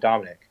given to Saint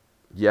Dominic.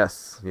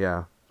 yes,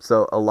 yeah.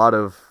 So a lot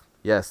of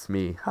yes,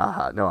 me,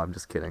 haha. No, I'm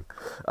just kidding.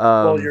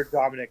 Well, Um, you're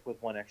Dominic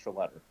with one extra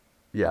letter.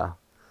 yeah,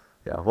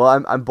 yeah. Well,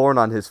 I'm born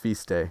on his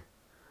feast day.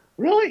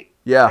 Really?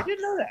 I Yeah,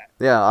 didn't know that.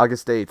 yeah,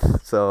 August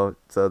 8th. So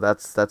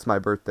that's my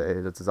birthday.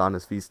 It's on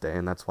his feast day,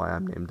 and that's why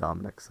I'm named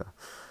Dominic. So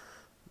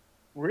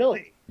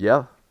Really?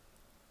 yeah.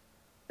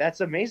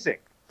 That's amazing.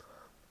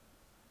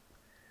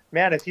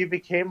 Man, if you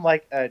became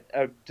like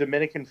a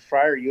Dominican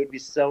friar, you would be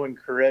so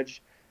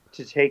encouraged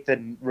to take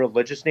the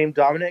religious name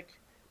Dominic,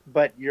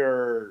 but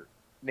your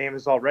name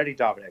is already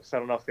Dominic, so I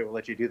don't know if they will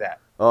let you do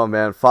that. Oh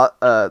man,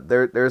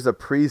 there's a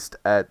priest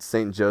at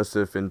St.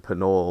 Joseph in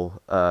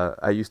Pinole.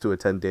 I used to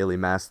attend daily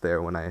mass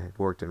there when I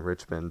worked in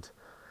Richmond.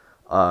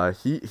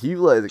 He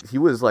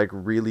was like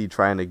really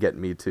trying to get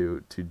me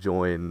to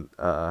join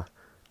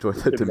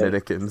the Dominican.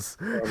 Dominicans.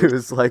 He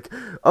was like,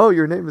 "Oh,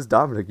 your name is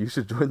Dominic. You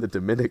should join the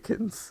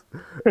Dominicans."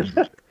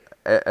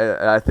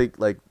 And I think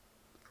like,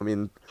 I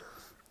mean,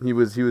 he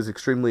was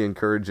extremely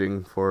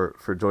encouraging for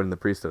joining the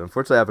priesthood.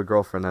 Unfortunately, I have a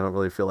girlfriend. I don't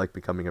really feel like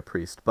becoming a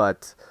priest,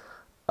 but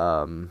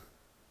um,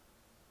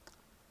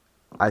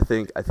 I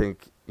think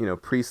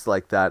priests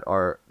like that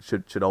are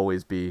should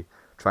always be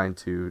trying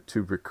to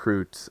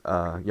recruit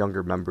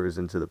younger members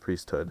into the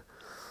priesthood.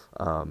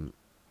 Um,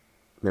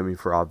 maybe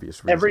for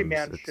obvious Every reasons.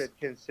 man It's should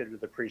consider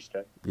the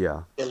priesthood.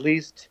 yeah, At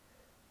least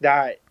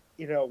that,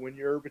 when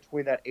you're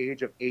between that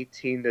age of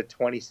 18 to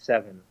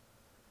 27,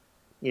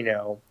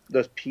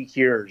 those peak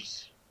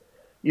years,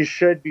 you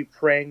should be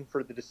praying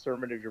for the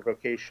discernment of your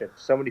vocation.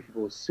 So many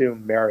people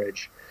assume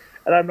marriage.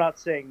 And I'm not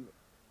saying,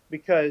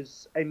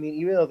 because, I mean,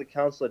 even though the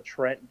Council of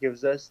Trent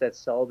gives us that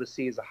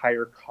celibacy is a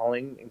higher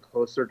calling and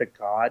closer to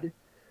God,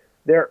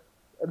 there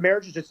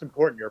marriage is just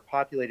important. You're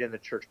populating the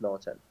church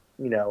militant.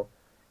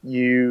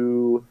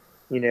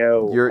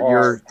 You are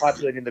You're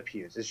populating the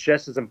pews. It's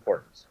just as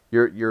important.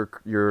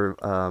 you're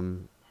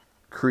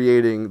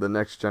creating the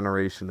next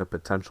generation of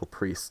potential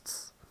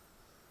priests.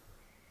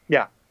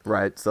 Yeah.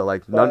 Right. So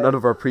like none But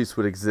of our priests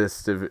would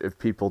exist if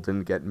people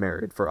didn't get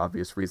married for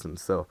obvious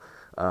reasons. So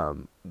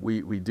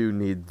we do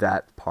need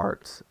that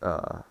part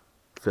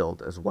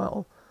filled as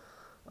well.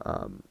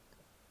 Um,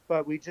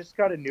 but we just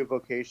got a new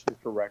vocations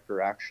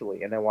director,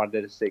 actually, and I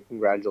wanted to say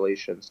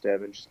congratulations to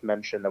him and just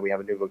mention that we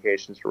have a new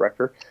vocations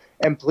director.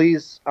 And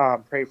please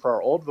pray for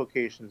our old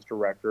vocations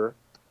director.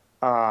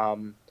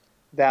 Um,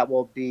 that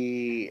will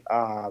be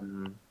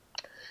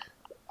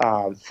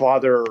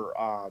Father.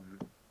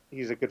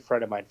 He's a good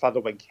friend of mine,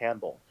 Father Wayne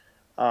Campbell.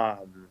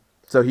 Um,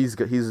 so he's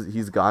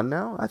gone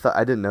now.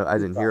 I didn't know. I he's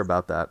didn't hear gone.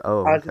 about that.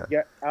 Oh, As okay.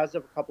 of, as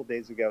of a couple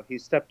days ago, he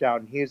stepped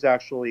down. He's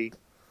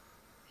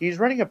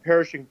running a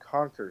parish in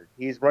Concord.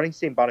 He's running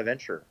St.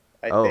 Bonaventure,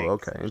 I Oh, think.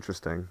 okay.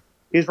 Interesting.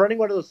 He's running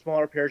one of those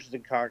smaller parishes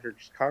in Concord.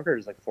 Concord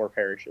is like 4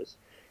 parishes.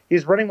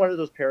 He's running one of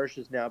those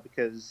parishes now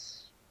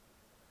because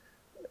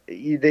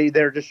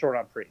they're just short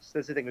on priests.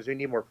 That's the thing, is we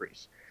need more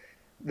priests.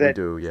 We That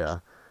do, yeah.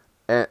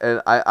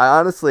 And I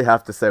honestly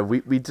have to say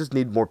we just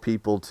need more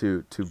people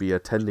to be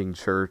attending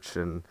church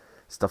and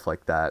stuff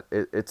like that.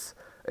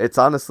 It's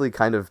honestly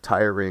kind of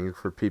tiring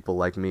for people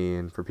like me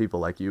and for people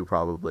like you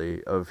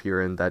probably of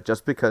hearing that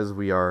just because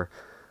we are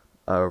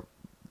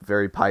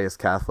very pious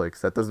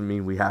Catholics, that doesn't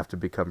mean we have to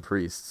become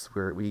priests.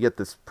 We get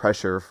this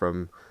pressure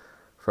from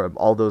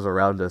all those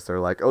around us. They're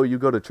like, oh, you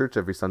go to church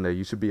every Sunday,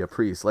 you should be a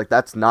priest. Like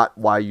that's not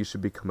why you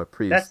should become a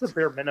that's the priest.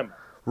 bare minimum.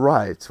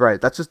 Right,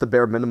 right. That's just the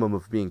bare minimum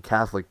of being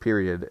Catholic,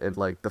 period. And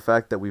like the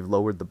fact that we've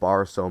lowered the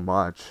bar so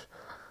much,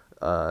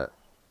 uh,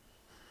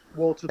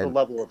 Well, to the and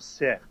level of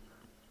sin,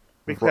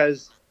 r-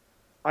 because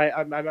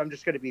I'm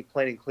just going to be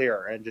plain and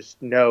clear and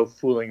just no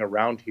fooling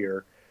around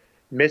here.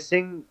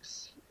 Missing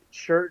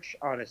church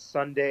on a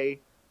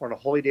Sunday or on a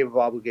holy day of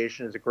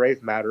obligation is a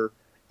grave matter,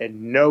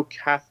 and no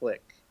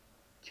Catholic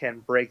can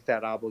break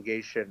that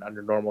obligation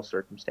under normal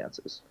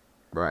circumstances.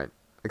 right.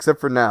 Except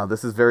for now,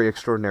 this is very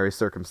extraordinary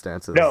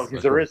No, circumstances.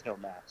 because Like there we're, is no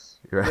mass.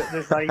 you're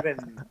There's not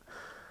even,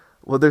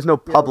 well, there's no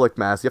you know, public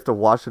mass. You have to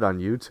watch it on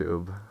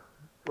YouTube.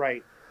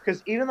 right.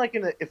 Because even like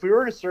if we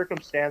were in a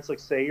circumstance, like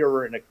say you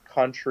were in a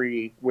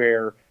country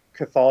where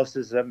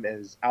Catholicism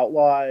is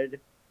outlawed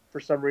for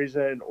some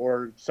reason,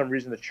 or some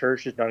reason the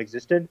church is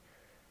non-existent,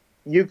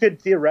 you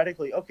could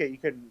theoretically, okay, you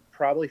could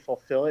probably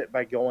fulfill it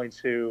by going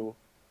to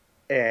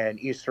an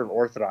Eastern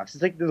Orthodox.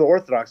 It's like the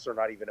Orthodox are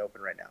not even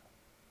open right now.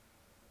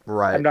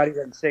 I'm Right. not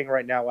even saying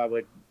right now I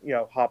would,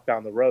 hop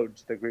down the road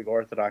to the Greek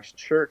Orthodox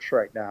Church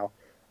right now.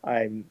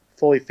 I'm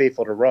fully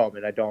faithful to Rome,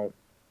 and I don't,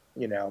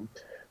 you know,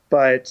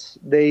 but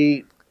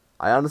they,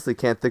 I honestly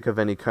can't think of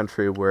any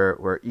country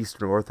where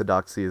Eastern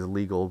Orthodoxy is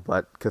legal,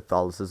 but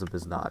Catholicism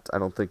is not. I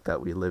don't think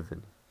that we live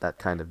in that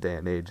kind of day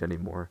and age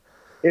anymore.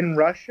 in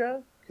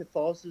Russia,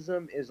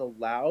 Catholicism is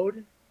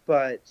allowed,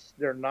 but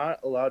they're not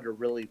allowed to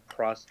really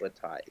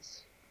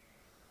proselytize.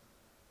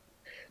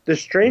 The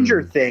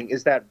stranger Hmm. thing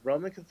is that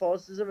Roman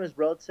Catholicism is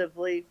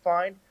relatively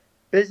fine.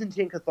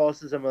 Byzantine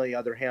Catholicism, on the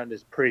other hand,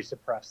 is pretty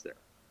suppressed there.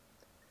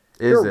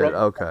 If you're Is a it? Roman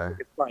Okay. Catholic,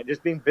 it's fine.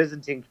 Just being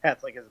Byzantine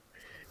Catholic is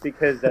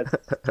because that's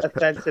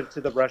offensive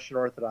to the Russian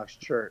Orthodox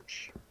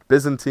Church.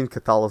 Byzantine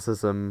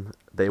Catholicism,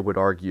 they would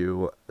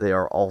argue, they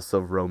are also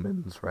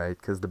Romans, right?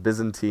 Because the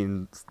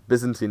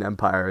Byzantine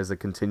Empire is a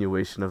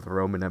continuation of the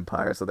Roman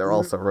Empire, so they're Mhm.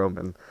 also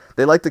Roman.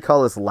 They like to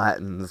call us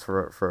Latins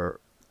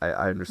for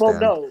I Well,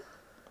 understand. no,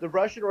 the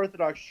Russian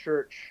Orthodox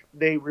Church,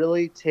 they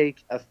really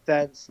take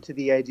offense to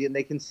the idea, and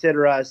they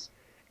consider us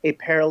a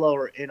parallel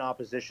or in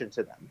opposition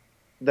to them.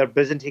 The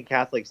Byzantine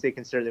Catholics, they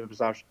consider them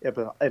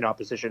in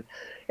opposition.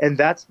 And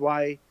that's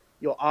why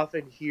you'll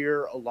often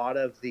hear a lot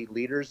of the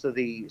leaders of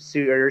the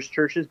Syrian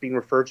churches being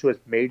referred to as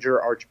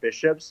major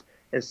archbishops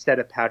instead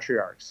of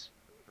patriarchs.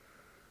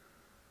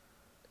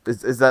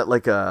 Is that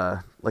like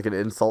an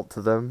insult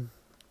to them?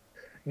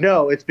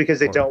 No, it's because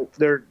they Or don't.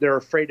 They're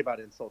afraid about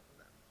insulting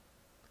them.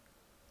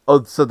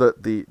 oh, so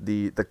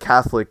the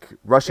Catholic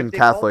If Russian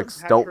they call them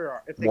Catholics don't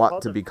if they want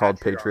called to them be called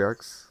patriarchs,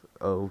 patriarchs?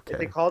 if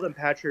they Okay. called them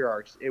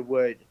patriarchs, it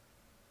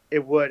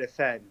would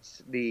offend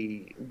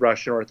the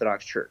Russian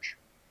Orthodox Church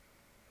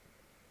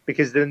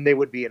because then they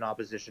would be in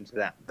opposition to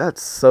them.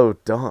 That's so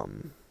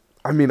dumb.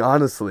 I mean,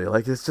 honestly,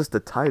 like it's just a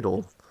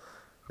title.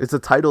 It's a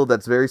title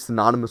that's very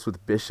synonymous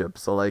with bishop.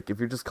 So like if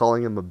you're just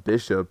calling him a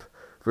bishop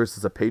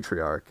versus a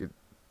patriarch,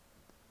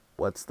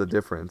 what's the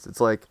difference?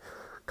 It's like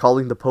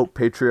calling the Pope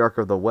Patriarch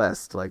of the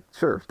West. Like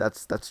sure,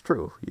 that's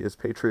true. He is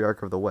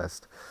Patriarch of the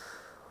West.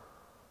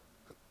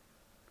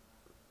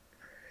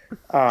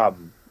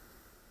 Um,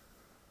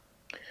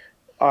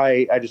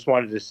 I just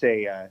wanted to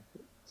say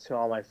to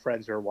all my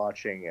friends who are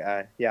watching,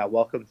 yeah,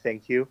 welcome,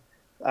 thank you,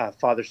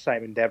 Father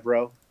Simon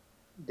Devereaux,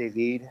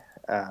 David,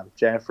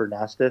 Jennifer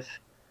Nastiff.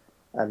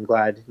 I'm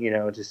glad,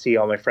 to see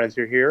all my friends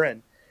who are here,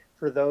 and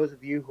for those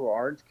of you who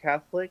aren't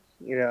Catholic,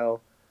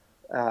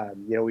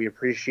 we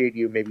appreciate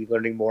you maybe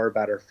learning more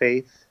about our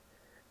faith.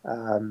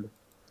 Um,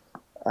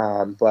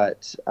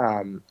 but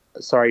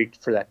sorry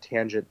for that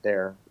tangent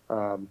there.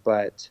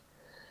 But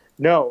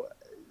no,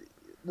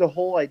 the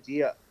whole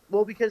idea,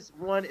 well, because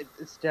one, it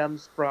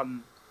stems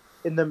from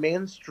in the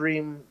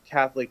mainstream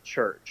Catholic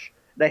Church,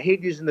 and I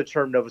hate using the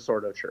term Novus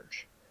Ordo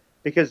Church,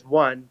 because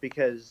one,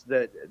 because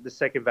the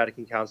Second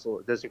Vatican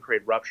Council doesn't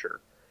create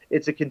rupture.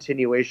 It's a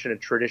continuation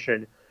of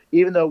tradition,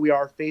 even though we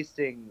are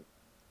facing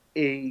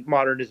a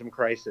modernism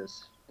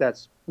crisis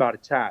that's not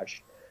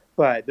attached,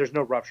 but there's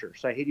no rupture.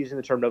 So I hate using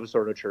the term Novus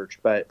Ordo Church,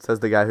 but Says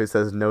the guy who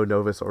says no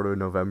Novus Ordo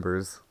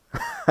Novembers.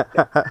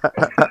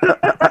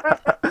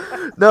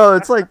 No,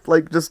 it's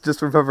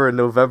just remember in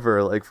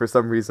November, like for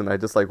some reason I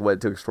just like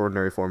went to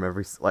extraordinary form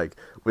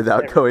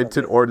without every going to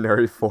Sunday.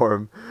 ordinary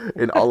form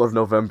in all of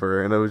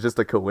November, and it was just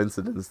a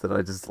coincidence that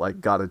I just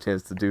like got a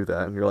chance to do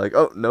that. And you're like,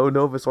 oh, no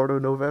Novus Ordo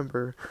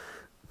November.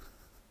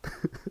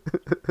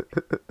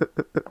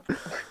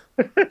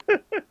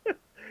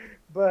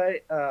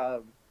 But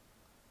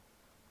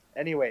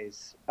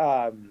anyways,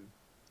 I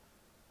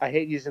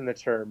hate using the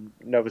term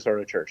Novus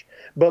Ordo Church,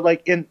 but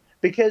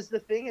because the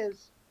thing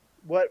is,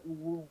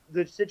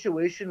 the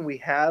situation we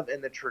have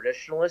in the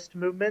traditionalist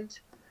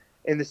movement,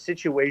 and the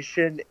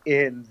situation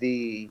in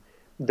the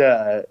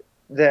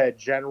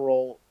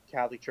general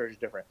Catholic Church is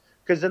different.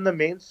 Because in the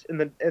main in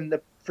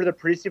the for the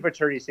priestly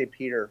fraternity of St.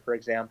 Peter, for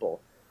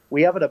example,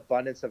 we have an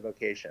abundance of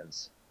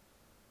vocations.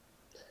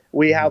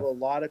 We have Hmm. a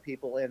lot of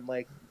people in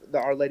like the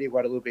Our Lady of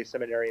Guadalupe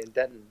Seminary in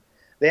Denton.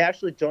 They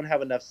actually don't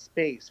have enough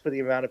space for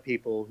the amount of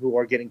people who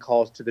are getting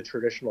calls to the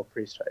traditional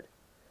priesthood.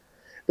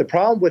 The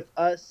problem with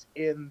us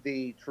in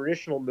the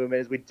traditional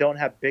movement is we don't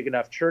have big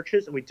enough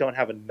churches and we don't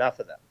have enough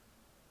of them.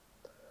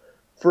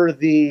 For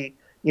the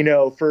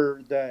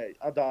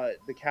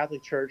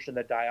Catholic Church and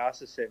the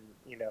diocesan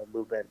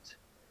movement,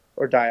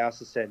 or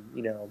diocesan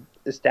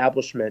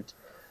establishment,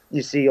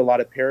 you see a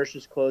lot of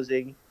parishes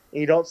closing,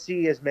 and you don't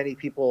see as many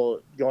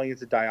people going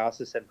into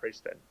diocesan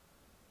priesthood.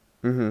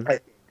 Hmm. I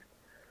think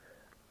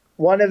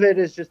one of it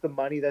is just the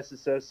money that's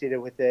associated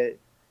with it.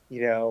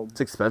 You know,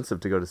 It's expensive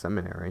to go to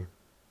seminary.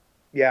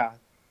 yeah,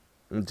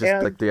 And just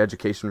like and the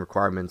education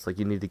requirements, like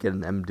you need to get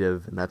an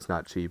MDiv, and that's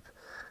not cheap.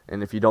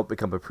 And if you don't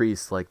become a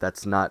priest, like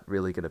that's not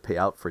really going to pay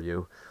out for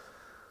you.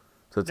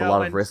 So it's a no,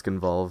 lot of and risk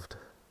involved.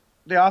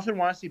 they often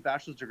want to see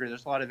bachelor's degree.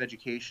 There's a lot of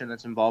education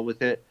that's involved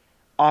with it.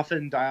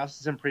 Often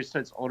diocesan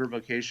priesthoods, older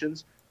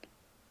vocations.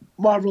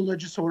 A lot of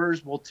religious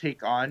orders will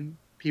take on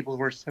people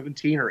who are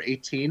 17 or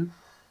 18.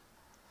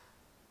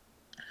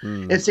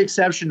 Hmm. It's the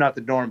exception, not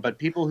the norm, but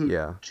people who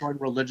Yeah. join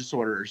religious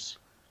orders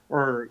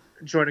or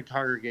join a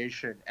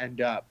congregation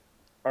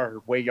are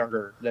way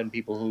younger than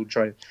people who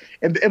join.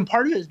 And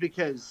part of it is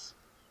because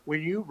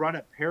when you run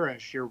a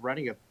parish, you're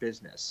running a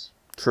business.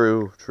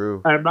 True.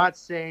 True. I'm not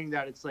saying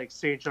that it's like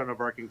St. Joan of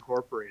Arc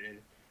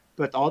Incorporated,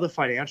 but all the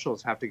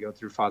financials have to go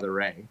through Father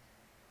Ray.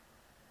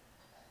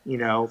 You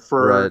know,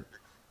 Right.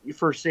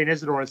 for St.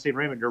 Isidore and St.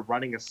 Raymond, you're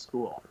running a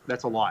school.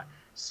 That's a lot.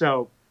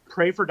 So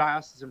pray for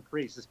diocesan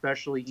priests,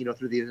 especially,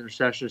 through the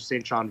intercession of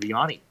St. John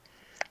Vianney.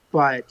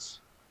 But,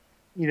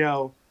 you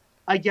know,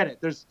 I get it.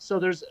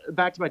 There's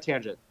back to my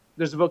tangent.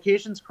 There's a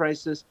vocations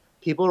crisis.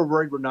 People are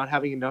worried we're not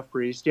having enough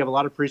priests. You have a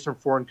lot of priests from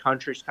foreign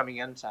countries coming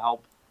in to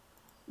help,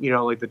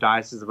 like the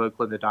Diocese of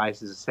Oakland, the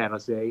Diocese of San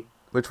Jose.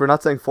 Which we're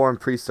not saying foreign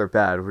priests are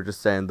bad. We're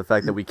just saying the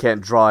fact that we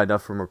can't draw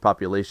enough from our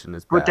population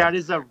is But bad. that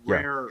is a Yeah.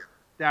 rare,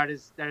 that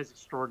is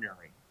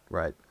extraordinary.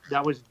 Right.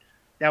 That was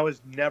that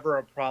was never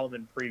a problem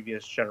in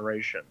previous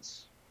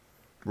generations.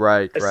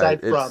 Right. Right.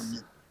 Aside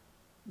from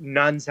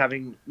nuns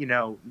having,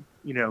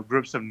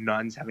 groups of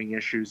nuns having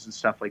issues and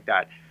stuff like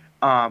that.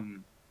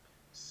 Um,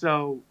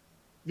 so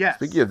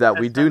Speaking yes, of that,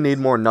 we do need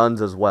that's more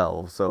nuns as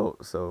well. So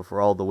for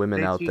all the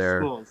women they out teach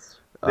there, schools.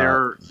 uh,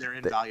 They're th-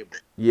 invaluable.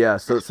 yeah.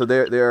 So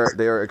they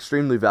are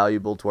extremely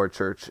valuable to our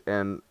church.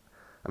 And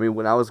I mean,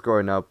 when I was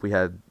growing up, we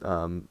had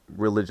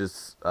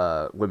religious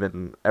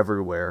women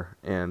everywhere,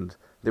 and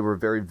they were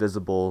very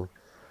visible.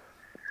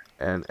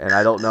 And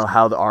I don't know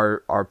how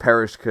our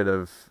parish could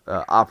have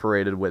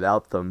operated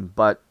without them.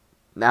 But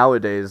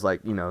nowadays,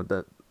 like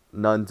the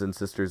nuns and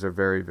sisters are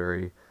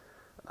very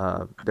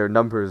their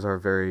numbers are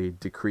very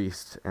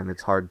decreased, and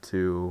it's hard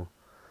to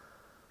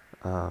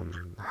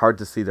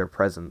see their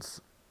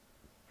presence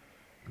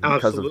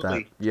because of that.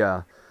 Absolutely.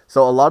 Yeah.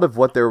 So a lot of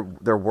what their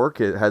work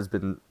has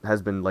been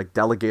like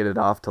delegated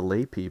off to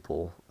lay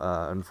people,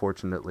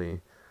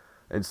 unfortunately,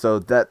 and so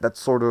that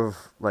sort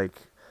of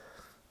like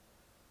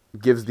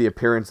gives the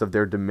appearance of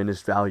their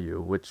diminished value,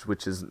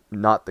 which is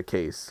not the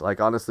case. Like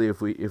honestly,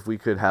 if we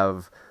could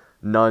have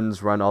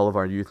nuns run all of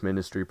our youth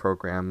ministry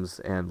programs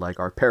and like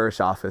our parish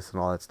office and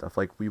all that stuff,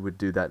 like we would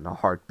do that in a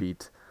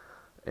heartbeat.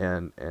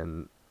 And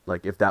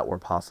like if that were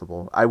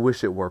possible, I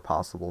wish it were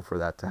possible for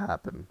that to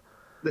happen.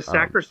 The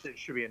sacristan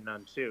should be a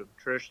nun too.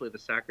 Traditionally, the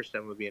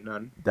sacristan would be a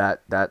nun.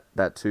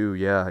 That too,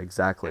 yeah,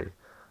 exactly.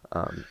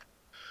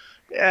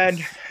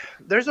 And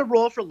there's a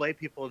role for lay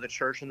people in the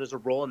church, and there's a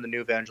role in the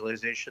new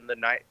evangelization. The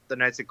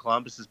Knights of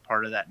Columbus is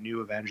part of that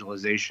new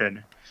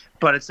evangelization.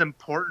 But it's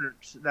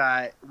important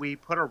that we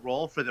put a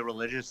role for the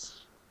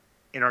religious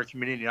in our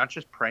community, not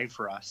just praying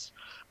for us,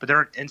 but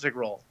they're an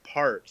integral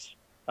part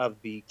of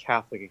the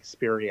Catholic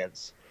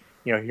experience.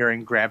 You know,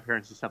 hearing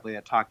grandparents and stuff like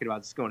that talking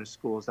about going to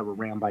schools that were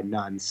ran by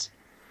nuns.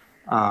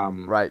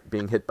 Right,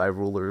 being hit by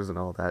rulers and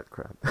all that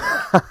crap.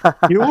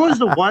 You know what was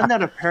the one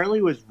that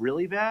apparently was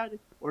really bad?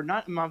 Or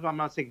not, I'm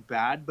not saying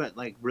bad, but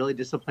like really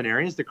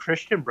disciplinarians, the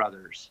Christian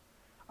Brothers.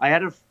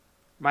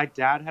 My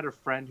dad had a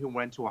friend who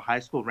went to a high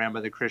school ran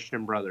by the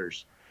Christian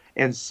Brothers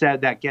and said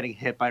that getting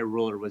hit by a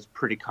ruler was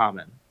pretty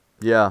common.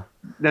 Yeah.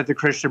 That the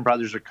Christian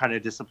Brothers are kind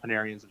of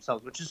disciplinarians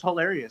themselves, which is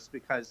hilarious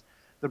because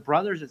the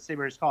brothers at St.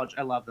 Mary's College,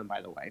 I love them,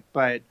 by the way,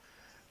 but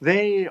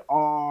they're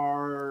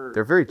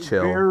very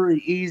chill, very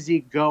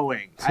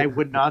easygoing. I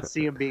would not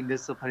see them being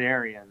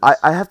disciplinarians.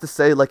 I have to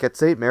say, like at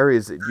St.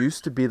 Mary's, it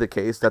used to be the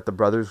case that the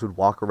brothers would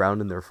walk around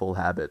in their full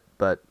habit,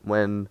 but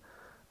when,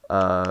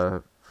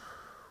 our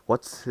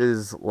last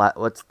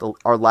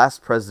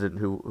president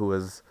who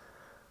was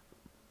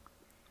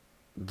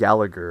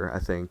Gallagher, I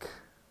think,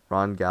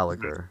 Ron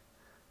Gallagher,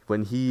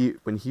 when he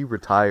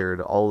retired,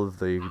 all of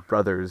the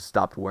brothers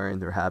stopped wearing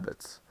their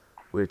habits,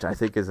 which I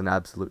think is an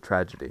absolute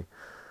tragedy.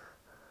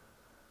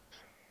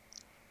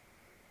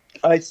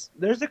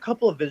 There's a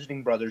couple of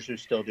visiting brothers who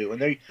still do,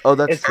 and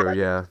that's true,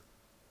 yeah.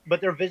 But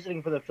they're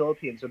visiting for the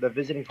Philippines, or they're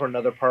visiting for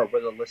another part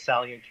where the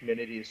Lasallian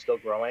community is still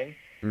growing,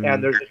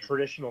 and there's a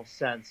traditional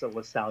sense of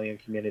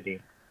Lasallian community.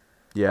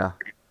 Yeah.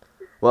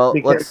 Well,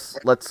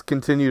 let's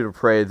continue to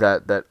pray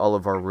that all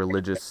of our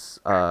religious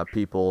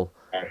people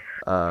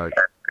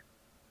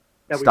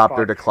stop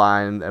their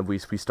decline, and we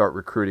start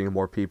recruiting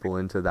more people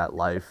into that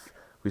life.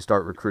 We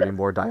start recruiting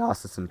more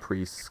diocesan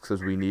priests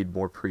because we need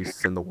more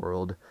priests in the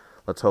world.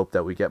 Let's hope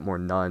that we get more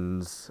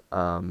nuns.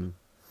 And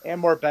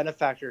more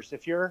benefactors.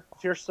 If you're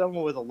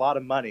someone with a lot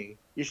of money,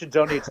 you should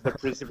donate to the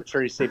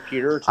Presbytery St.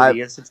 Peter, to the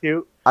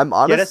Institute. I'm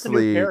honestly, get us a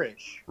new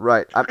parish.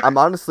 Right. I'm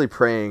honestly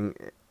praying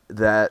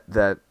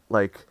that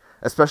like,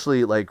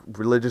 especially like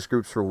religious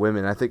groups for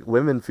women. I think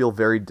women feel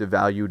very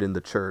devalued in the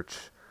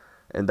church,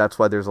 and that's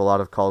why there's a lot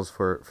of calls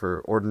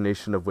for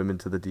ordination of women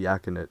to the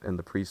diaconate and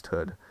the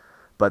priesthood.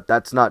 But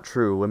that's not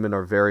true. Women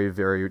are very,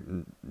 very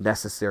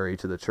necessary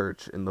to the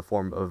church in the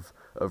form of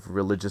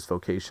religious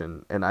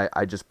vocation. And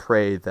I just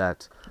pray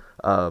that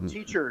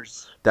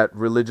teachers, that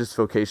religious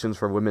vocations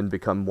for women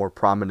become more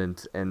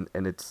prominent and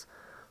it's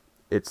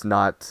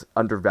not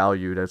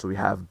undervalued as we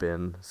have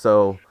been.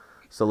 So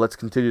let's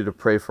continue to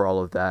pray for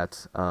all of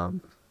that.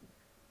 And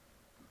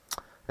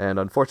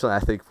unfortunately,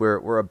 I think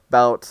we're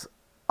about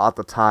at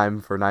the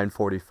time for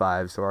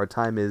 9:45, so our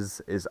time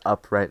is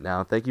up right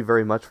now. Thank you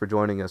very much for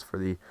joining us for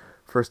the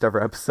first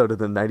ever episode of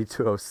the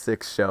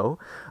 9206 show.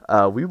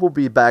 We will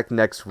be back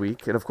next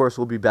week, and of course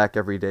we'll be back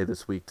every day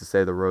this week to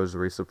say the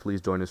rosary, so please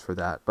join us for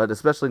that. But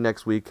especially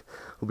next week,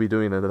 we'll be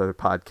doing another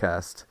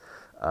podcast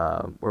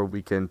where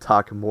we can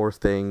talk more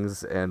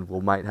things, and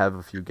might have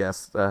a few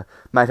guests,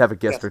 might have a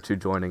guest or two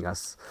joining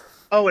us.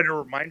 Oh, and a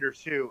reminder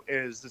too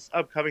is this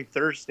upcoming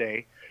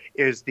Thursday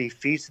is the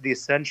Feast of the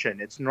Ascension.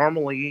 It's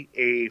normally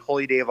a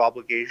holy day of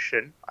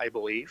obligation, I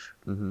believe.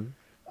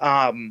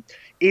 Mm-hmm.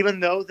 Even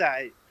though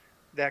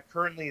that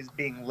currently is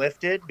being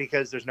lifted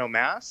because there's no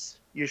Mass,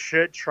 you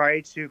should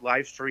try to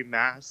live stream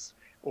Mass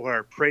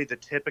or pray the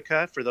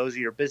Typica for those of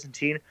you who are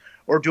Byzantine,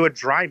 or do a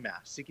dry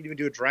Mass. You can even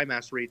do a dry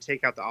Mass where you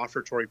take out the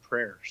offertory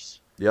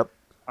prayers. Yep.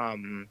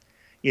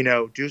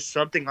 Do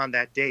something on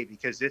that day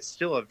because it's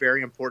still a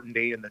very important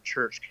day in the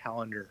church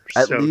calendar.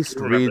 At least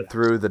read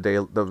through the day,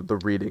 the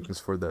readings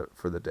for the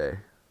day.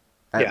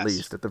 At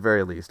the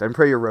very least. And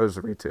pray your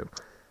rosary too.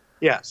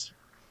 Yes.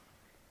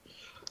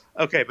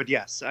 Okay, but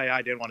yes,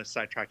 I didn't want to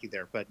sidetrack you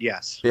there, but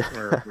yes,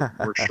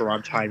 we're sure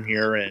on time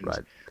here, and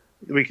right.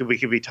 we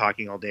could be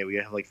talking all day. We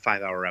have like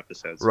 5-hour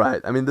episodes. Right.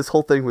 I mean, this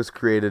whole thing was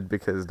created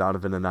because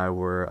Donovan and I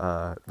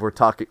were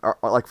talking,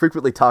 like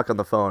frequently talk on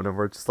the phone, and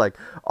we're just like,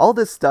 all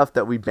this stuff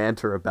that we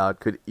banter about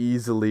could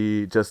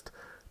easily just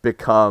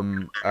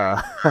become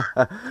a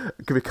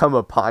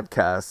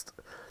podcast,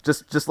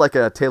 just like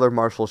a Taylor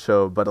Marshall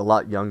show, but a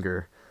lot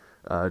younger,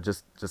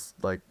 just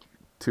like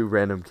two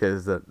random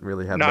kids that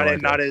really have not as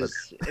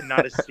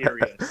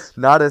serious.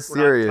 Not as We're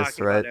serious, not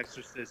talking right? About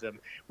exorcism.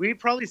 We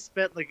probably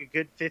spent like a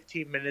good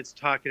 15 minutes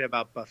talking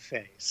about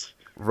buffets.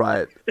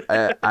 Right.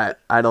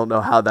 I don't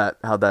know how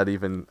that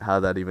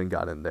even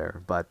got in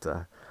there, but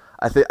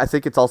I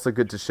think it's also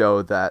good to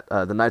show that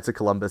the Knights of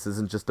Columbus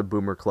isn't just a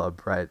boomer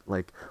club, right?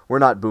 Like, we're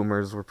not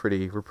boomers. We're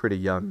pretty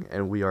young,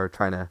 and we are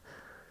trying to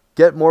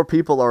get more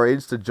people our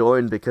age to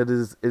join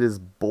because it is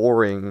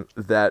boring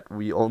that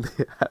we only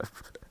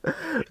have.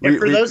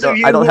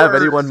 I don't have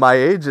anyone my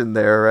age in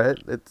there, right?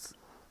 It's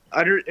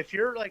if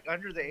you're like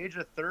under the age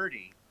of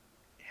 30,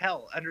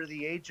 hell, under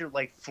the age of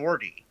like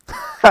 40,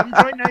 come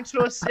join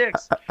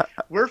 9206.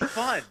 We're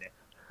fun.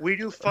 We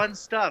do fun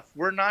stuff.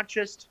 We're not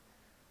just,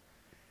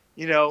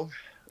 you know,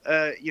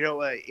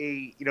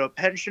 a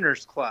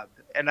pensioners club.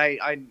 And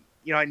I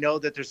know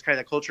that there's kind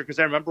of that culture because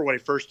I remember when I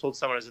first told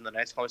someone I was in the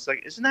Knights Club, I was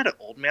like, isn't that an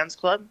old man's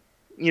club?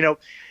 You know,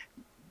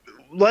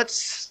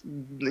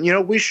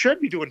 we should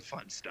be doing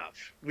fun stuff.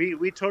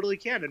 We totally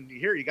can. And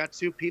here you got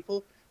two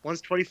people.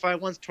 One's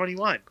 25, one's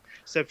 21.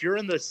 So if you're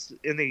in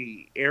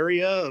the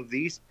area of the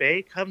East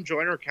Bay, come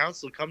join our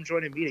council. Come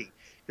join a meeting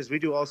because we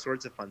do all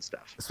sorts of fun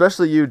stuff.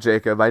 Especially you,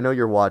 Jacob. I know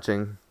you're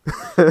watching.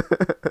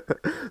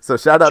 So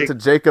shout out to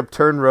Jacob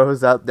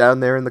Turnrose out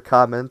down there in the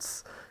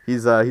comments.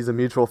 He's a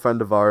mutual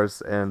friend of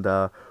ours, and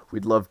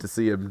we'd love to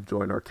see him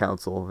join our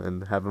council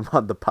and have him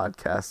on the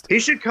podcast. He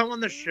should come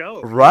on the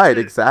show. Right,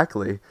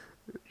 exactly.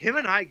 Him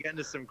and I get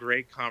into some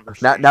great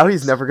conversations. Now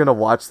he's never gonna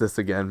watch this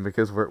again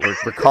because we're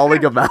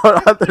calling him out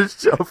on the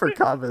show for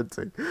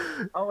commenting.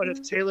 Oh, and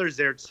if Taylor's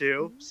there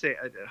too, say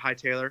hi,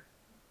 Taylor.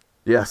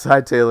 Yes, hi,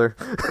 Taylor.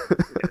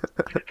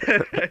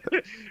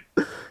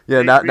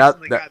 Yeah,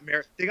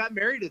 they got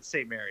married at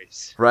St.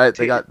 Mary's. Right,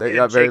 they got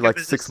married like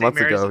 6 months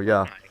ago.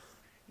 Yeah.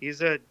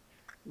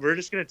 We're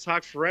just going to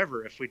talk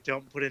forever if we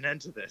don't put an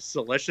end to this.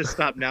 So let's just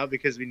stop now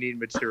because we need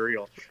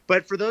material.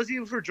 But for those of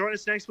you who are joining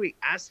us next week,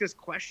 ask us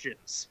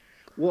questions.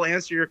 We'll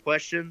answer your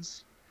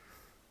questions.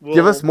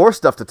 Give us more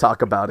stuff to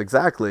talk about.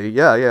 Exactly.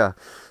 Yeah.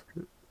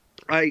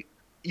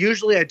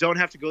 Usually I don't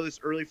have to go this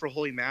early for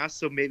Holy Mass,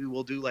 so maybe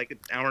we'll do like an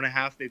hour and a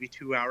half, maybe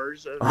 2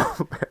 hours.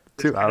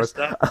 2 hours.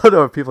 I don't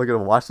know if people are going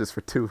to watch this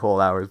for 2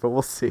 whole hours, but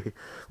we'll see.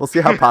 We'll see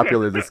how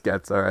popular this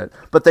gets. All right.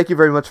 But thank you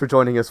very much for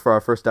joining us for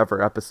our first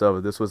ever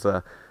episode. This was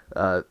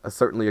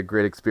certainly a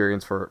great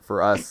experience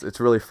for us. It's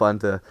really fun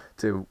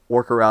to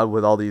work around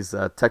with all these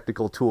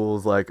technical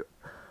tools like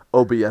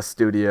OBS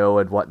Studio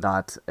and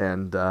whatnot,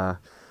 and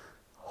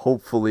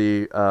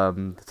hopefully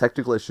the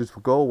technical issues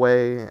will go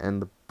away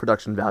and the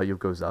production value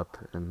goes up.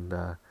 And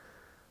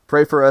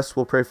pray for us.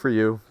 We'll pray for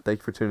you. Thank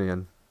you for tuning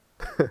in.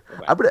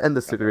 I'm going to end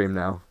the stream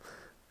now.